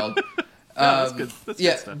too wild. That's good. That's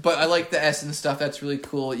good stuff. But I like the essence stuff. That's really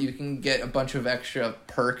cool. You can get a bunch of extra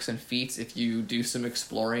perks and feats if you do some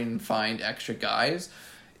exploring and find extra guys.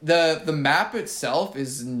 The map itself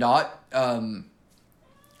is not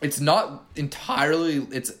it's not entirely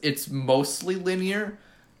it's mostly linear,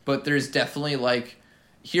 but there's definitely like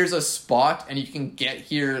here's a spot and you can get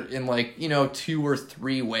here in like, 2 or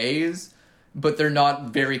 3 ways, but they're not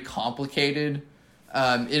very complicated.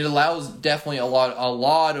 It allows definitely a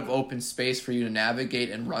lot of open space for you to navigate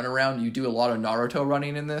and run around. You do a lot of Naruto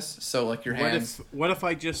running in this, so like your hands. What if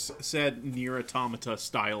I just said Nier Automata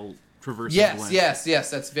style traversing? Yes.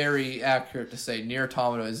 That's very accurate to say. Nier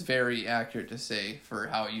Automata is very accurate to say for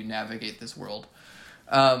how you navigate this world.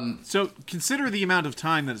 So consider the amount of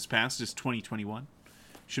time that has passed. It's 2021.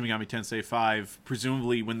 Shin Megami Tensei 5,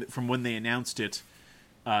 presumably from when they announced it.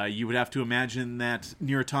 You would have to imagine that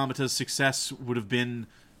Nier Automata's success would have been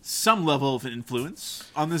some level of influence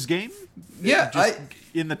on this game. Yeah,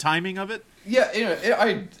 in the timing of it. Yeah,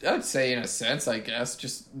 I'd say in a sense, I guess,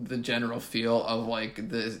 just the general feel of like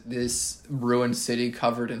this ruined city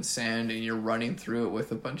covered in sand, and you're running through it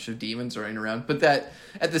with a bunch of demons running around. But that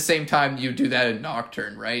at the same time, you do that in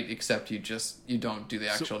Nocturne, right? Except you don't do the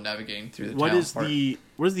actual navigating through the town part.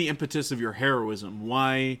 What is the impetus of your heroism?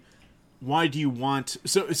 Why do you want...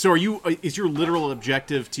 So is your literal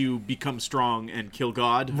objective to become strong and kill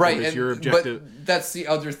God? Right, or is your objective... but that's the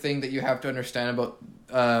other thing that you have to understand about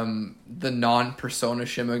the non-Persona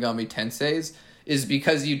Shin Megami Tenseis, is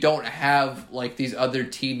because you don't have like these other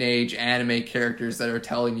teenage anime characters that are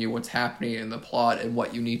telling you what's happening in the plot and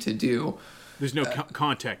what you need to do. There's no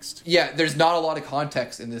context. Yeah, there's not a lot of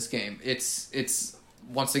context in this game. It's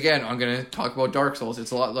once again, I'm going to talk about Dark Souls.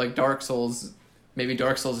 It's a lot like Dark Souls... Maybe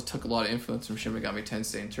Dark Souls took a lot of influence from Shin Megami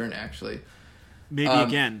Tensei in turn, actually. Maybe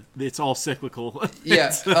again, it's all cyclical.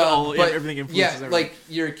 Yeah, everything influences everything. Like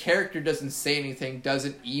your character doesn't say anything,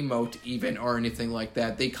 doesn't emote even or anything like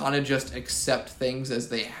that. They kind of just accept things as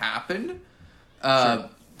they happen. Sure.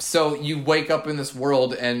 So you wake up in this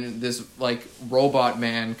world, and this like robot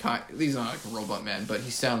man. He's not like a robot man, but he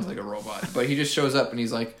sounds like a robot. But he just shows up, and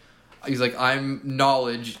he's like, I'm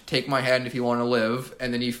knowledge. Take my hand if you want to live.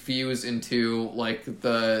 And then you fuse into like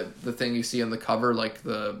the thing you see on the cover, like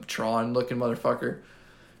the Tron looking motherfucker.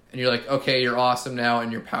 And you're like, okay, you're awesome now,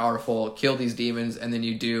 and you're powerful. Kill these demons, and then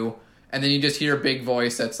you do, and then you just hear a big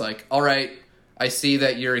voice that's like, all right, I see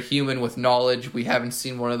that you're a human with knowledge. We haven't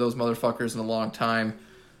seen one of those motherfuckers in a long time.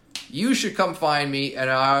 You should come find me, and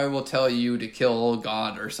I will tell you to kill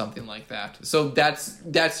God or something like that. So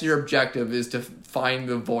that's your objective, is to find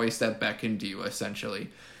the voice that beckoned you, essentially.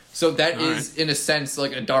 So that all is, right, in a sense,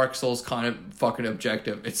 like a Dark Souls kind of fucking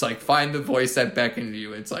objective. It's like, find the voice that beckoned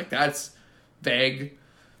you. It's like, that's vague.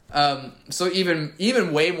 So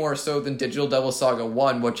even way more so than Digital Devil Saga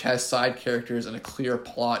 1, which has side characters and a clear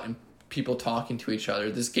plot and people talking to each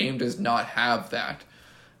other, this game does not have that.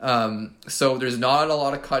 So there's not a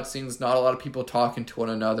lot of cutscenes, not a lot of people talking to one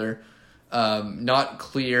another, not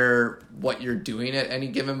clear what you're doing at any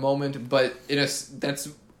given moment, but that's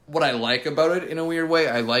what I like about it in a weird way.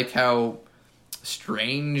 I like how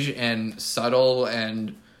strange and subtle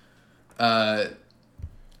and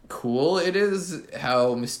cool it is,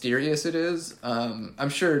 how mysterious it is. I'm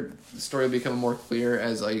sure the story will become more clear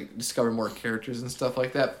as I discover more characters and stuff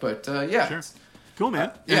like that, but yeah. Sure. Cool,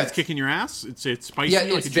 man. Yeah, it's kicking your ass. It's spicy. Yeah,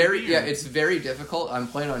 it's it's very difficult. I'm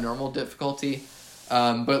playing on normal difficulty,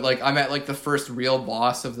 but like I'm at like the first real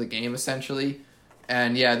boss of the game essentially,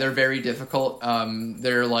 and yeah, they're very difficult.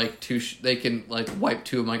 They're like they can like wipe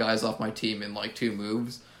 2 of my guys off my team in like 2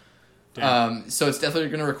 moves. So it's definitely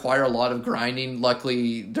going to require a lot of grinding.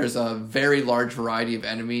 Luckily, there's a very large variety of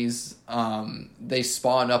enemies. They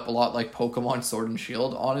spawn up a lot like Pokemon Sword and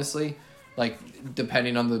Shield, honestly. Like,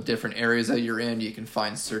 depending on the different areas that you're in, you can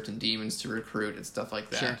find certain demons to recruit and stuff like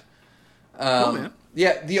that. Sure. Cool, man.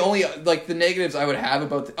 Yeah, the only, like, the negatives I would have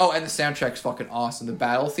about and the soundtrack's fucking awesome. The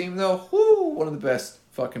battle theme, though, one of the best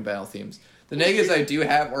fucking battle themes. The negatives I do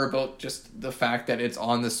have are about just the fact that it's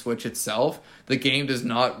on the Switch itself. The game does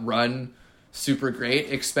not run super great,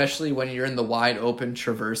 especially when you're in the wide open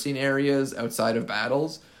traversing areas outside of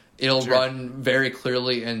battles. It'll run very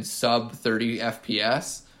clearly in sub 30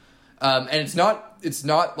 FPS. And it's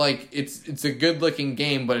not like it's a good looking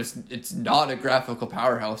game, but it's not a graphical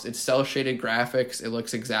powerhouse. It's cel shaded graphics. It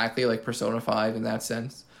looks exactly like Persona 5 in that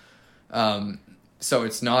sense. So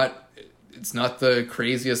it's not the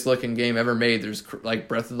craziest looking game ever made. There's like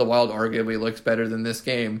Breath of the Wild arguably looks better than this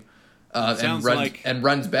game, and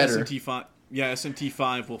runs better.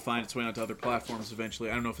 SMT5 will find its way onto other platforms eventually.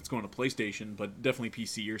 I don't know if it's going to PlayStation, but definitely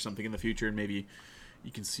PC or something in the future, and maybe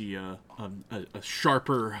you can see a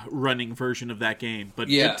sharper running version of that game. But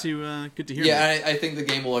good to hear. Yeah, I think the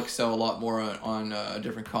game will excel a lot more on a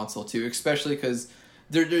different console too, especially because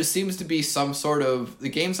there seems to be some sort of, the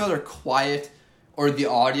game's either quiet or the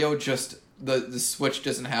audio just the Switch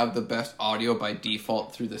doesn't have the best audio by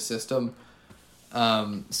default through the system.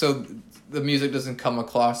 So the music doesn't come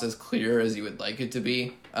across as clear as you would like it to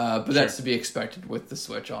be. But that's to be expected with the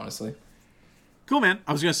Switch, honestly. Cool, man.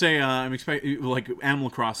 I was gonna say I'm expecting like Animal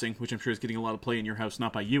Crossing, which I'm sure is getting a lot of play in your house,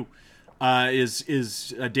 not by you.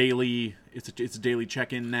 Is a daily. It's a daily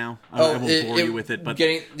check-in now. I won't bore you with it, but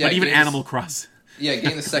even Animal Crossing. Yeah,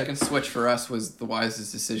 getting the second Switch for us was the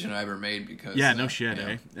wisest decision I ever made because no shit,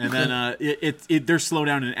 eh? And then there's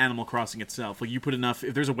slowdown in Animal Crossing itself. Like you put enough,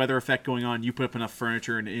 if there's a weather effect going on, you put up enough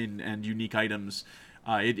furniture and unique items,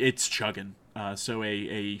 it's chugging. So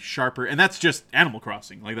a sharper, and that's just Animal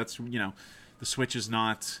Crossing. Like that's the Switch is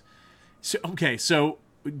not. So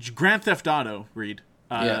Grand Theft Auto, Reed.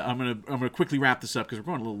 I'm gonna quickly wrap this up because we're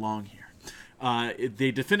going a little long here.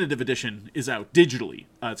 The definitive edition is out digitally.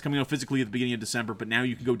 It's coming out physically at the beginning of December, but now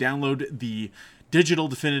you can go download the digital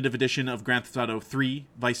definitive edition of Grand Theft Auto 3,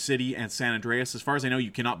 Vice City, and San Andreas. As far as I know,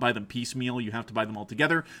 you cannot buy them piecemeal. You have to buy them all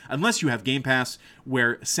together, unless you have Game Pass,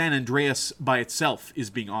 where San Andreas by itself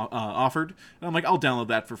is being offered. And I'm like, I'll download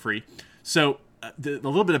that for free. So a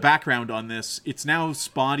little bit of background on this. It's now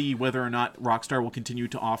spotty whether or not Rockstar will continue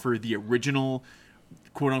to offer the original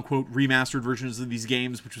quote-unquote remastered versions of these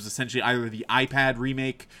games, which was essentially either the iPad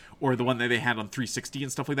remake or the one that they had on 360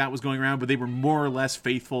 and stuff like that was going around, but they were more or less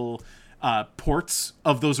faithful ports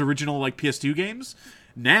of those original like PS2 games.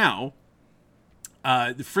 Now,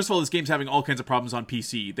 first of all, this game's having all kinds of problems on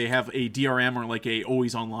PC. They have a DRM or like a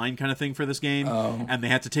always online kind of thing for this game, and they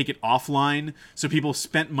had to take it offline. So people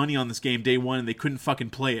spent money on this game day one and they couldn't fucking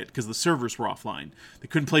play it because the servers were offline. They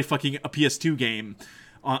couldn't play fucking a PS2 game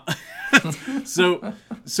So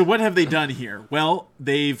what have they done here? Well,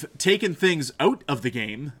 they've taken things out of the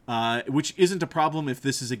game, which isn't a problem if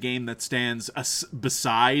this is a game that stands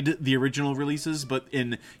beside the original releases, but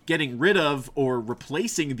in getting rid of or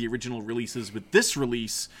replacing the original releases with this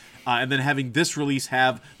release, and then having this release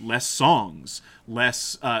have less songs,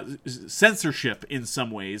 less censorship in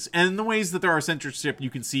some ways. And in the ways that there are censorship,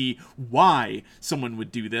 you can see why someone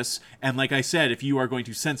would do this. And like I said, if you are going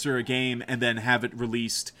to censor a game and then have it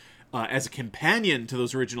released as a companion to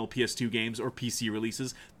those original PS2 games or PC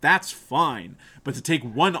releases, that's fine. But to take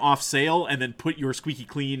one off sale and then put your squeaky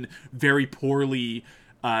clean, very poorly...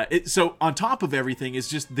 so on top of everything is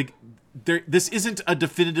just this isn't a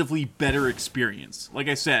definitively better experience. Like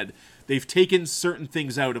I said, they've taken certain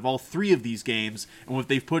things out of all three of these games, and what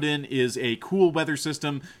they've put in is a cool weather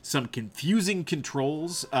system, some confusing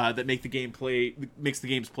controls that makes the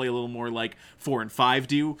games play a little more like 4 and 5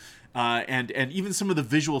 do, and even some of the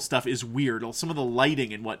visual stuff is weird. Some of the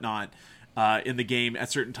lighting and whatnot in the game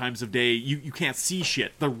at certain times of day, you can't see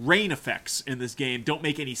shit. The rain effects in this game don't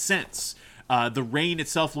make any sense. The rain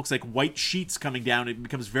itself looks like white sheets coming down. It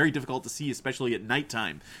becomes very difficult to see, especially at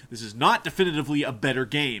nighttime. This is not definitively a better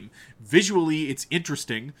game. Visually, it's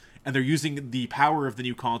interesting, and they're using the power of the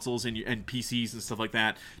new consoles and PCs and stuff like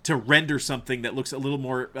that to render something that looks a little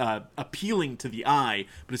more appealing to the eye.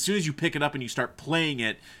 But as soon as you pick it up and you start playing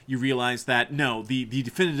it, you realize that, no, the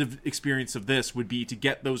definitive experience of this would be to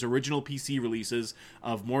get those original PC releases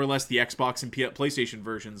of more or less the Xbox and PlayStation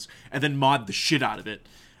versions, and then mod the shit out of it.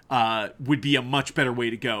 Would be a much better way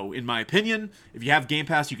to go, in my opinion. If you have Game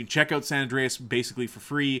Pass, you can check out San Andreas basically for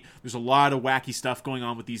free. There's a lot of wacky stuff going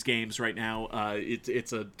on with these games right now.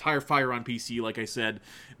 It's a tire fire on PC, like I said,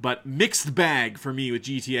 but mixed bag for me with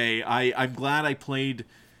GTA. I'm glad I played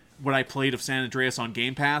what I played of San Andreas on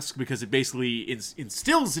Game Pass, because it basically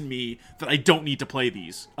instills in me that I don't need to play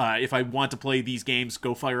these. If I want to play these games,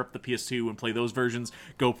 go fire up the PS2 and play those versions.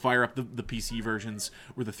 Go fire up the PC versions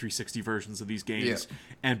or the 360 versions of these games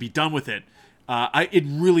and be done with it. It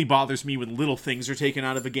really bothers me when little things are taken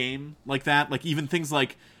out of a game like that. Like even things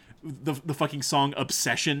like the fucking song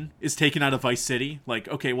Obsession is taken out of Vice City. Like,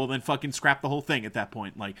 okay, well then fucking scrap the whole thing at that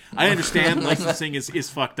point. Like, I understand licensing is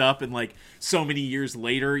fucked up, and like so many years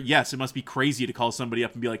later, yes, it must be crazy to call somebody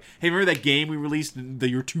up and be like, hey, remember that game we released in the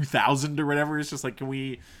year 2000 or whatever? It's just like, can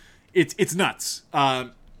we... It's nuts.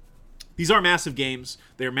 These are massive games.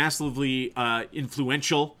 They're massively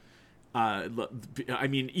influential. I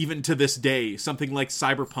mean, even to this day, something like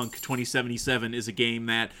Cyberpunk 2077 is a game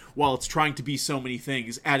that, while it's trying to be so many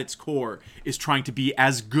things, at its core is trying to be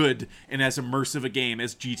as good and as immersive a game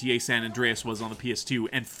as GTA San Andreas was on the PS2,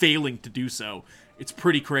 and failing to do so. It's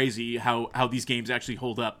pretty crazy how these games actually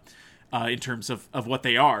hold up in terms of what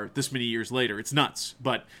they are this many years later. It's nuts.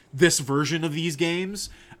 But this version of these games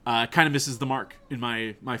kind of misses the mark, in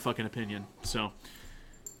my fucking opinion. So...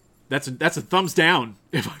 That's a thumbs down,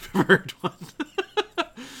 if I've ever heard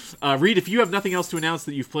one. Reed, if you have nothing else to announce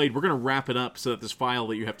that you've played, we're going to wrap it up so that this file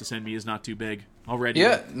that you have to send me is not too big. Already.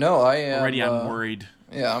 Yeah, no, I am. Already I'm worried.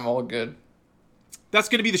 Yeah, I'm all good. That's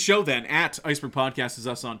going to be the show then. At Iceberg Podcast is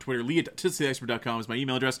us on Twitter. Lee@titstheIceberg.com is my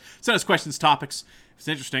email address. Send us questions, topics. If it's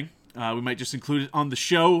interesting, we might just include it on the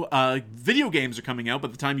show. Video games are coming out by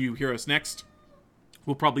the time you hear us next.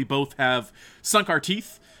 We'll probably both have sunk our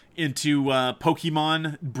teeth into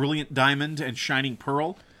Pokemon Brilliant Diamond and Shining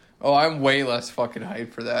Pearl. Oh, I'm way less fucking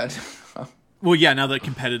hyped for that. Well, yeah, now that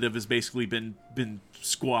competitive has basically been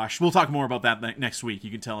squashed. We'll talk more about that next week.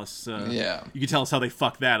 You can tell us. You can tell us how they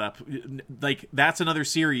fucked that up. Like, that's another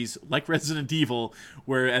series like Resident Evil,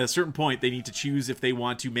 where at a certain point they need to choose if they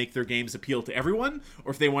want to make their games appeal to everyone,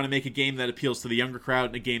 or if they want to make a game that appeals to the younger crowd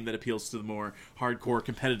and a game that appeals to the more hardcore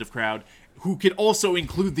competitive crowd, who can also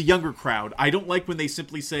include the younger crowd. I don't like when they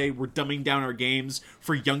simply say we're dumbing down our games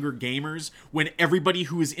for younger gamers, when everybody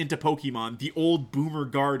who is into Pokemon, the old boomer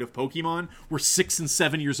guard of Pokemon, were 6 and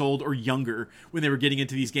 7 years old or younger when they were getting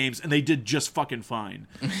into these games, and they did just fucking fine.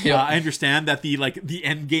 I understand that the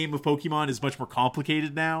end game of Pokemon is much more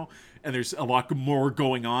complicated now, and there's a lot more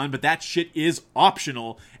going on, but that shit is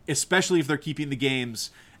optional, especially if they're keeping the games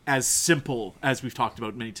as simple, as we've talked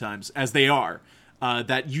about many times, as they are.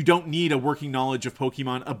 That you don't need a working knowledge of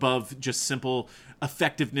Pokemon above just simple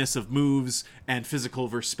effectiveness of moves and physical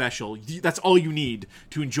versus special. That's all you need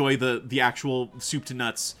to enjoy the actual soup to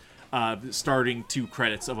nuts starting 2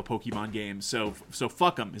 credits of a Pokemon game. So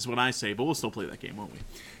fuck them is what I say, but we'll still play that game, won't we?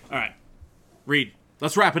 All right. Reed,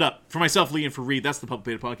 let's wrap it up. For myself, Lee, and for Reed, that's the Public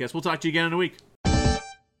Beta Podcast. We'll talk to you again in a week.